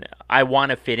 And I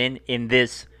want to fit in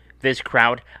this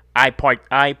crowd. I'm part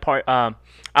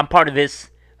of this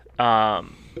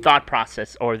thought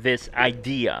process, or this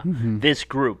idea, this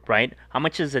group, right? How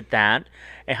much is it that,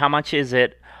 and how much is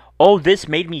it, oh, this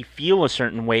made me feel a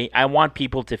certain way, I want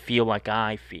people to feel like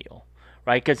I feel,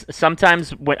 right? Because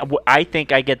sometimes I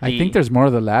think I get the. I think there's more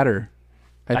of the latter.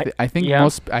 I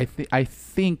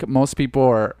think most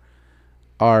people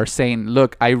are saying,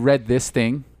 look, I read this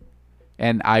thing,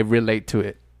 and I relate to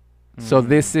it. So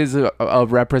this is a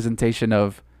representation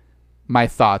of my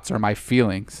thoughts or my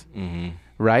feelings,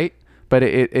 right? but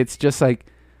it's just like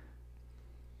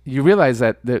you realize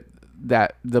that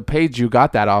the page you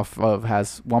got that off of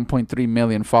has 1.3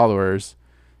 million followers.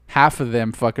 Half of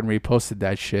them fucking reposted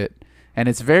that shit, and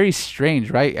it's very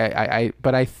strange, right?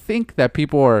 But I think that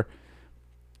people are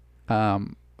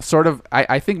sort of.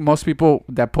 I think most people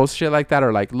that post shit like that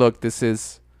are like, look, this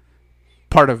is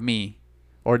part of me,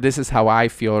 or this is how I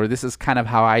feel, or this is kind of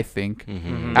how I think,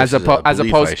 as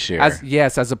opposed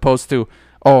to,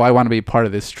 oh, I want to be part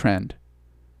of this trend.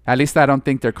 At least I don't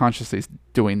think they're consciously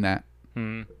doing that.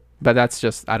 But that's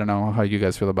just, I don't know how you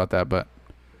guys feel about that, but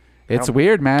it's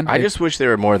weird, man. I just wish there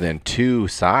were more than two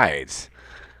sides,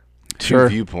 two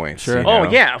viewpoints. Sure. You know? Oh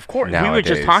yeah, of course. Nowadays, we were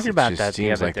just talking it about just that the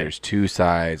seems other like day. there's two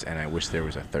sides, and I wish there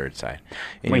was a third side.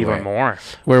 Maybe Anyway, more.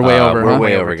 We're way over. We're huh?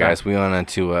 way over, guys. We went on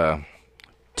to a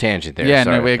tangent there. Yeah,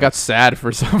 Sorry. and it got sad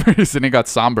for some reason. It got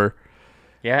somber.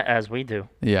 Yeah, as we do.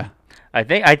 Yeah.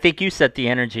 I think you set the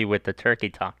energy with the turkey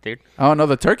talk, dude. Oh no,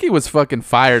 the turkey was fucking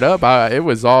fired up. It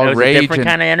was all It was a rage different and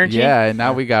kind of energy? Yeah, and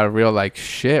now we got a real like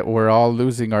shit. We're all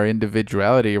losing our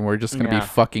individuality, and we're just gonna Yeah. be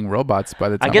fucking robots by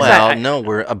the time. guess Well, I- no,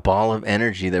 we're a ball of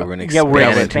energy that we're gonna Yeah, expand. we're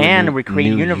into a expand new- and we create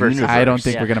new universes. universe. I don't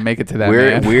think Yeah. we're gonna make it to that.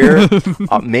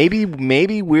 We're man.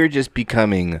 maybe we're just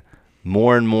becoming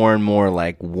more and more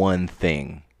like one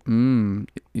thing.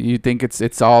 You think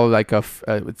it's all like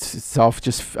it's all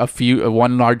just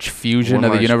one large fusion One of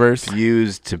the large universe?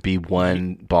 fused to be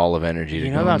one ball of energy. to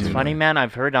You know go that's into. funny, man.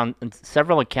 I've heard on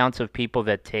several accounts of people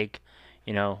that take,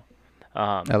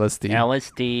 LSD.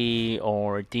 LSD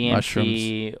or DMT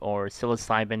Mushrooms. or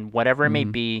psilocybin, whatever it may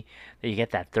be, that you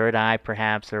get that third eye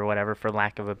perhaps or whatever, for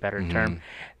lack of a better term.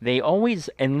 They always,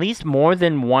 at least more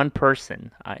than one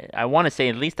person, I want to say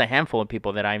at least a handful of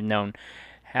people that I've known,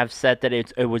 have said that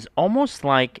it was almost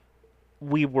like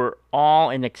we were all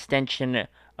an extension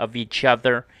of each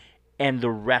other and the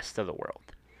rest of the world.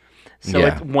 So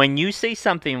Yeah. when you say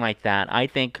something like that, I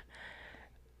think,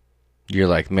 You're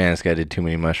like, man, this guy did too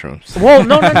many mushrooms. well,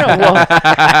 no. Well,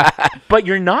 but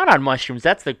you're not on mushrooms.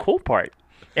 That's the cool part.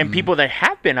 And people that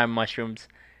have been on mushrooms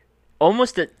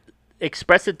almost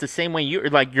express it the same way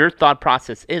your thought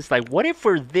process is. Like, what if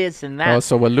we're this and that? Oh,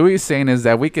 so what Louis is saying is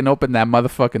that we can open that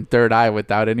motherfucking third eye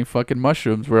without any fucking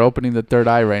mushrooms. We're opening the third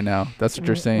eye right now. That's what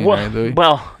you're saying, right, Louis?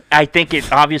 Well, I think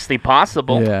it's obviously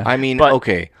possible. Yeah. I mean, But-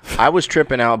 okay, I was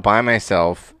tripping out by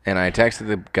myself, and I texted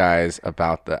the guys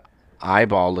about the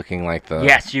eyeball looking like the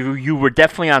Yes, you were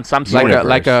definitely on some sort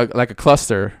like of. a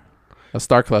cluster, a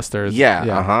star cluster.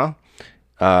 yeah.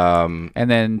 And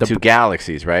then the Two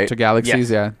galaxies, right? to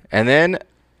galaxies, Yes. And then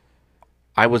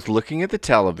I was looking at the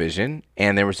television,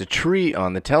 and there was a tree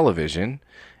on the television,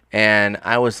 and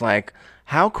I was like,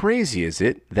 how crazy is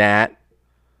it that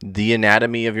the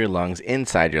anatomy of your lungs,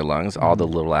 inside your lungs, all the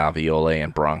little alveoli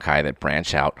and bronchi that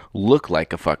branch out, look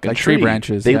like a fucking Like tree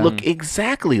branches, They yeah. look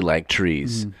exactly like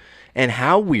trees. And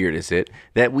how weird is it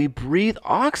that we breathe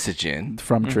oxygen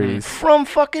from trees. from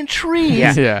fucking trees?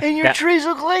 Yeah. Yeah. And your That- trees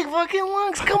look like fucking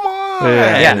lungs. Come on.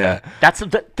 Yeah. Yeah, that's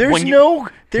There's when you- no.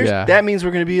 There's Yeah. that means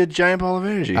we're gonna be a giant ball of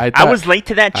energy. I thought- was late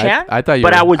to that chat. I thought you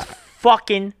but were- I was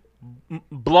fucking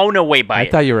blown away by I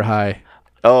it. thought you were high.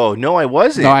 Oh no, I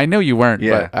wasn't. No, I knew you weren't.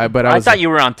 Yeah. But I I was. thought you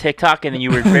were on TikTok and then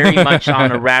you were very much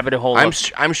on a rabbit hole.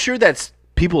 I'm sure that's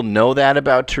people know that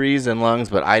about trees and lungs,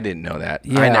 but I didn't know that.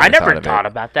 Yeah. I never of thought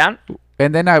it. about that.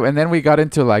 And then we got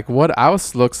into like what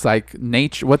else looks like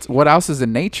nature. What else is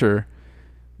in nature?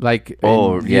 Like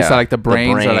you said, like the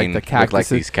brains or like the look cactus. like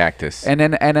these cactus. And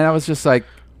then I was just like,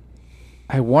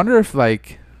 I wonder if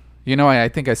like, I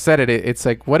think I said it. It's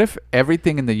like, what if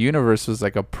everything in the universe was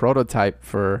like a prototype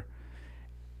for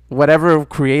whatever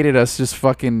created us? Just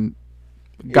fucking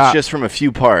it's just from a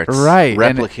few parts, right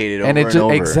replicated over and and it just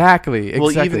over. exactly.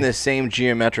 Well, even the same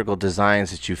geometrical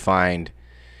designs that you find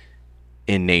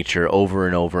in nature over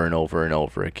and over and over and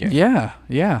over again.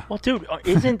 Yeah. Well, dude,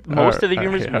 isn't most of the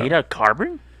universe yeah. made of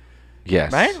carbon?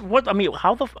 Yes. Right? What I mean,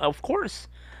 of course,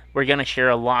 we're gonna share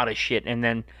a lot of shit, and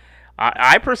then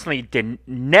I personally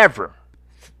never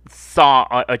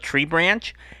saw a tree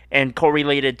branch and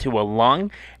correlated to a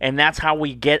lung, and that's how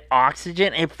we get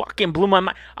oxygen. It fucking blew my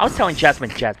mind. I was telling Jasmine,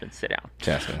 sit down.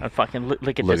 Jasmine. Fucking look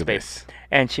at Look this at face, this.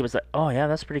 and she was like, "Oh yeah,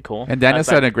 that's pretty cool." And Dennis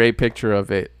I was had a like, great picture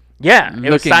of it. yeah,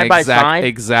 it was side by side.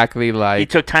 Exactly like. He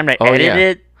took time to Oh, edit yeah.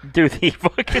 it. Do the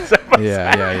fucking side by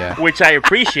Yeah, side, yeah. which I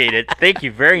appreciated. Thank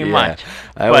you very Yeah, much.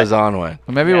 I But- was on one.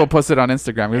 Maybe Yeah. we'll post it on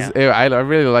Instagram because I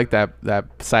really like that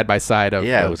side by side of.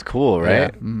 Yeah, it was cool,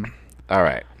 right? Yeah. All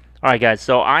right. All right, guys.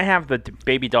 So I have the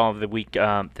baby doll of the week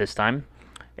this time,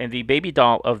 and the baby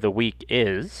doll of the week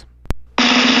is.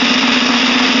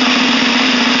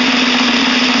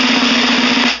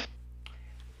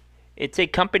 It's a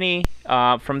company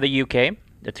from the UK.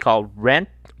 It's called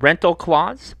Rental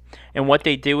Clause, and what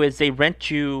they do is they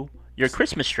rent you your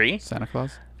Christmas tree, Santa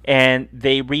Claus. and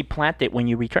they replant it when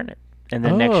you return it. And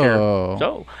then next year, Oh.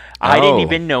 so I didn't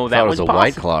even know that thought was it was a possible.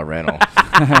 White Claw rental.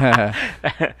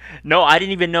 No, I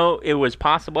didn't even know it was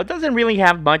possible. It doesn't really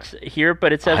have much here,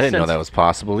 but it says I didn't know since- that was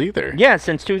possible either. Yeah,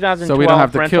 since 2012. So we don't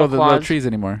have to rental kill the little clause. trees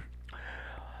anymore.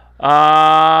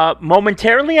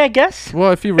 Momentarily, I guess.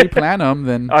 Well, if you replant them,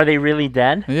 then Are they really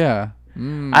dead? yeah.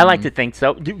 I like to think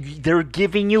so. Dude, they're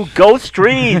giving you ghost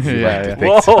trees. Yeah,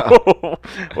 Whoa.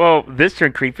 Whoa, this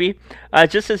turned creepy.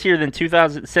 Just as here,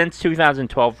 since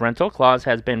 2012, Rental Clause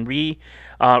has been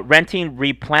renting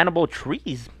replantable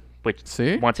trees, which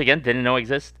See? once again didn't know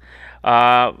exist.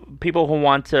 People who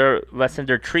want to lessen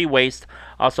their tree waste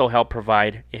also help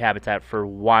provide a habitat for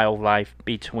wildlife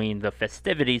between the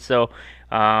festivities. So,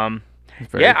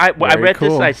 Very- yeah, I very read this.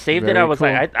 cool. I saved it. I Very was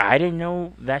cool. like, I didn't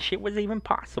know that shit was even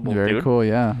possible, Very dude. cool.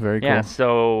 Yeah. Very cool. Yeah.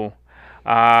 So,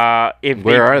 if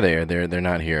Where are they? They're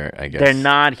not here, I guess. they're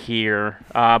not here,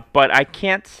 but I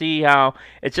can't see how.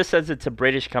 It just says it's a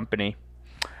British company,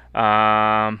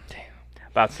 about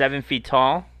 7 feet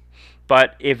tall.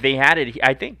 But if they had it,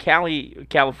 I think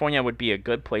California would be a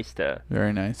good place to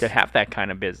Very nice. have that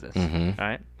kind of business,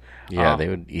 right? Yeah, they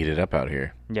would eat it up out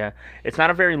here. Yeah, it's not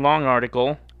a very long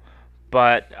article,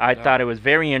 but I thought it was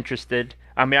very interested.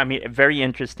 I mean, very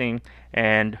interesting.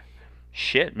 And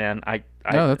shit, man,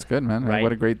 No, that's good, man. Right.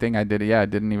 What a great thing I did. Yeah, I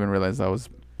didn't even realize that was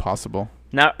possible.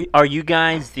 Now, are you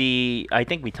guys I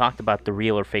think we talked about the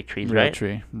real or fake trees, Real right?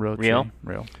 tree. Real Real? tree.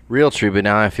 Real. Real true, but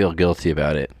now I feel guilty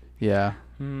about it. Yeah.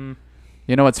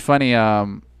 You know what's funny?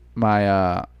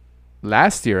 My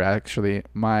last year actually,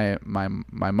 my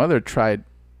mother tried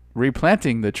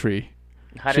replanting the tree.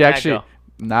 How did She that actually go?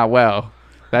 not well.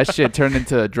 That shit turned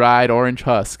into a dried orange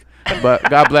husk. But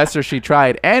God bless her, she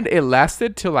tried, and it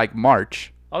lasted till like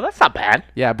March. Oh, that's not bad.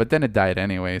 Yeah, but then it died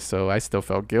anyway, so I still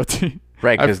felt guilty.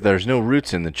 Right, because there's no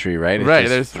roots in the tree, right? It's Right,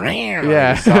 just,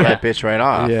 yeah. you saw that bitch right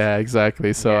off. Yeah,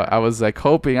 exactly. So Yeah. I was like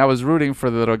hoping, I was rooting for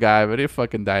the little guy, but he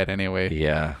fucking died anyway.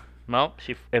 Yeah. Well,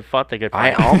 it fought the good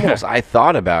I fight. I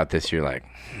thought about this. You're like,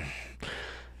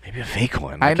 maybe a fake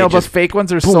one. I Like, know, it but just- fake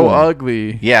ones are so boom.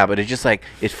 ugly. Yeah, but it just like,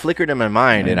 it flickered in my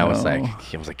mind, and I was know.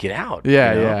 like, get out.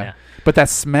 Yeah, you know? yeah. But that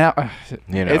smell,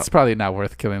 You know. it's probably not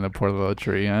worth killing the poor little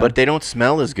tree. Huh? But they don't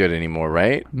smell as good anymore,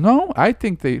 right? no, I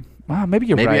think they. Wow, maybe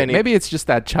you're Maybe I right. need- Maybe it's just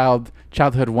that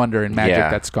childhood wonder and magic Yeah.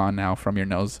 that's gone now from your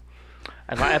nose.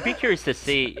 I'd be curious to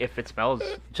see if it smells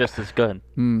just as good.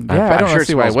 Yeah, I'm I don't sure it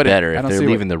see why it smells wouldn't. better I if don't they're see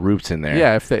leaving the roots in there.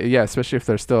 Yeah, especially if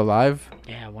they're still alive.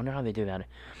 Yeah, I wonder how they do that.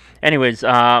 Anyways,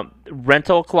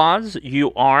 Rental Clause,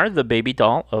 you are the baby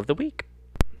doll of the week.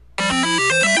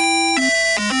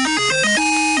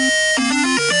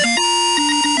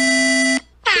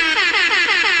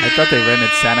 I thought they rented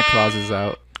Santa Clauses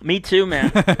out. Me too,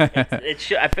 man.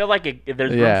 I feel like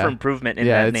there's room Yeah. for improvement in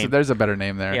Yeah, that name. there's a better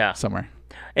name there Yeah. somewhere.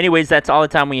 Anyways, that's all the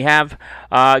time we have.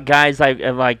 Guys,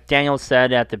 like Daniel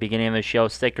said at the beginning of the show,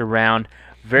 stick around.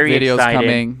 Very Videos excited.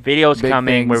 coming. Videos Big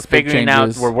coming. We're things, big figuring out.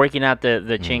 changes. We're working out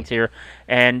the chinks here,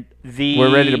 and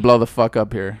We're ready to blow the fuck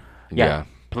up here. Yeah,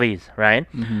 please, right?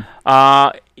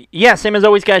 Yeah, same as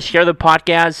always, guys. Share the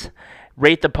podcast,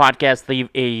 rate the podcast, leave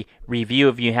a review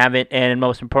if you haven't, and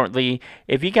most importantly,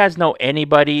 if you guys know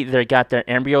anybody that got their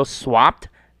embryo swapped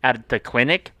at the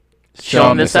clinic, show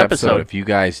them this episode. If you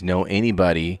guys know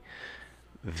anybody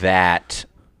that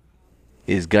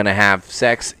is gonna have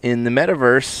sex in the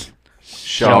metaverse,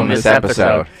 show them this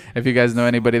episode. If you guys know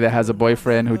anybody that has a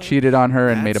boyfriend who cheated on her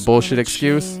and made a bullshit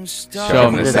excuse, Show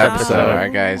them this episode. All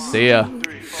right, guys. See ya.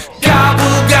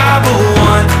 Gobble, gobble,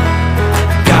 one.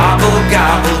 Gobble,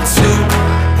 gobble, two.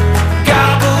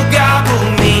 Gobble, gobble,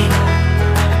 me.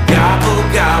 Gobble,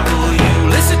 gobble, you.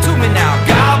 Listen to me now.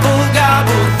 Gobble,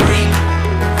 gobble, three.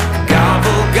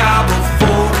 Gobble, gobble,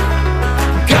 four.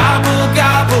 Gobble,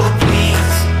 gobble,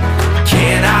 please.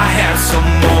 Can I have some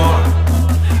more?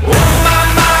 Oh, my,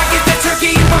 my, get the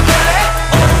turkey in my belly.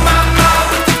 Oh, my, my,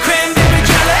 with the cranberry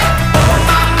jelly. Oh,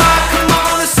 my, my, come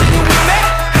on and sing it with me.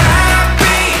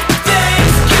 Happy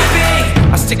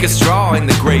Thanksgiving. I stick a straw in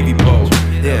the gravy bowl.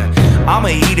 Yeah, I'ma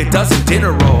eat a dozen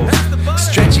dinner rolls.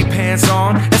 Stretchy pants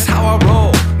on, that's how I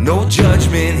roll. No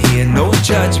judgment here, no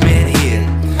judgment here.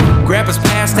 Grandpa's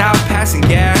passed out, passing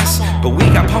gas, but we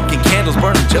got pumpkin candles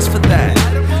burning just for that.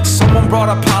 Someone brought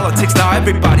up politics, now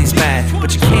everybody's mad.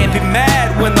 But you can't be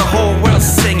mad when the whole world's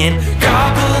singing.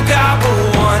 Gobble, gobble.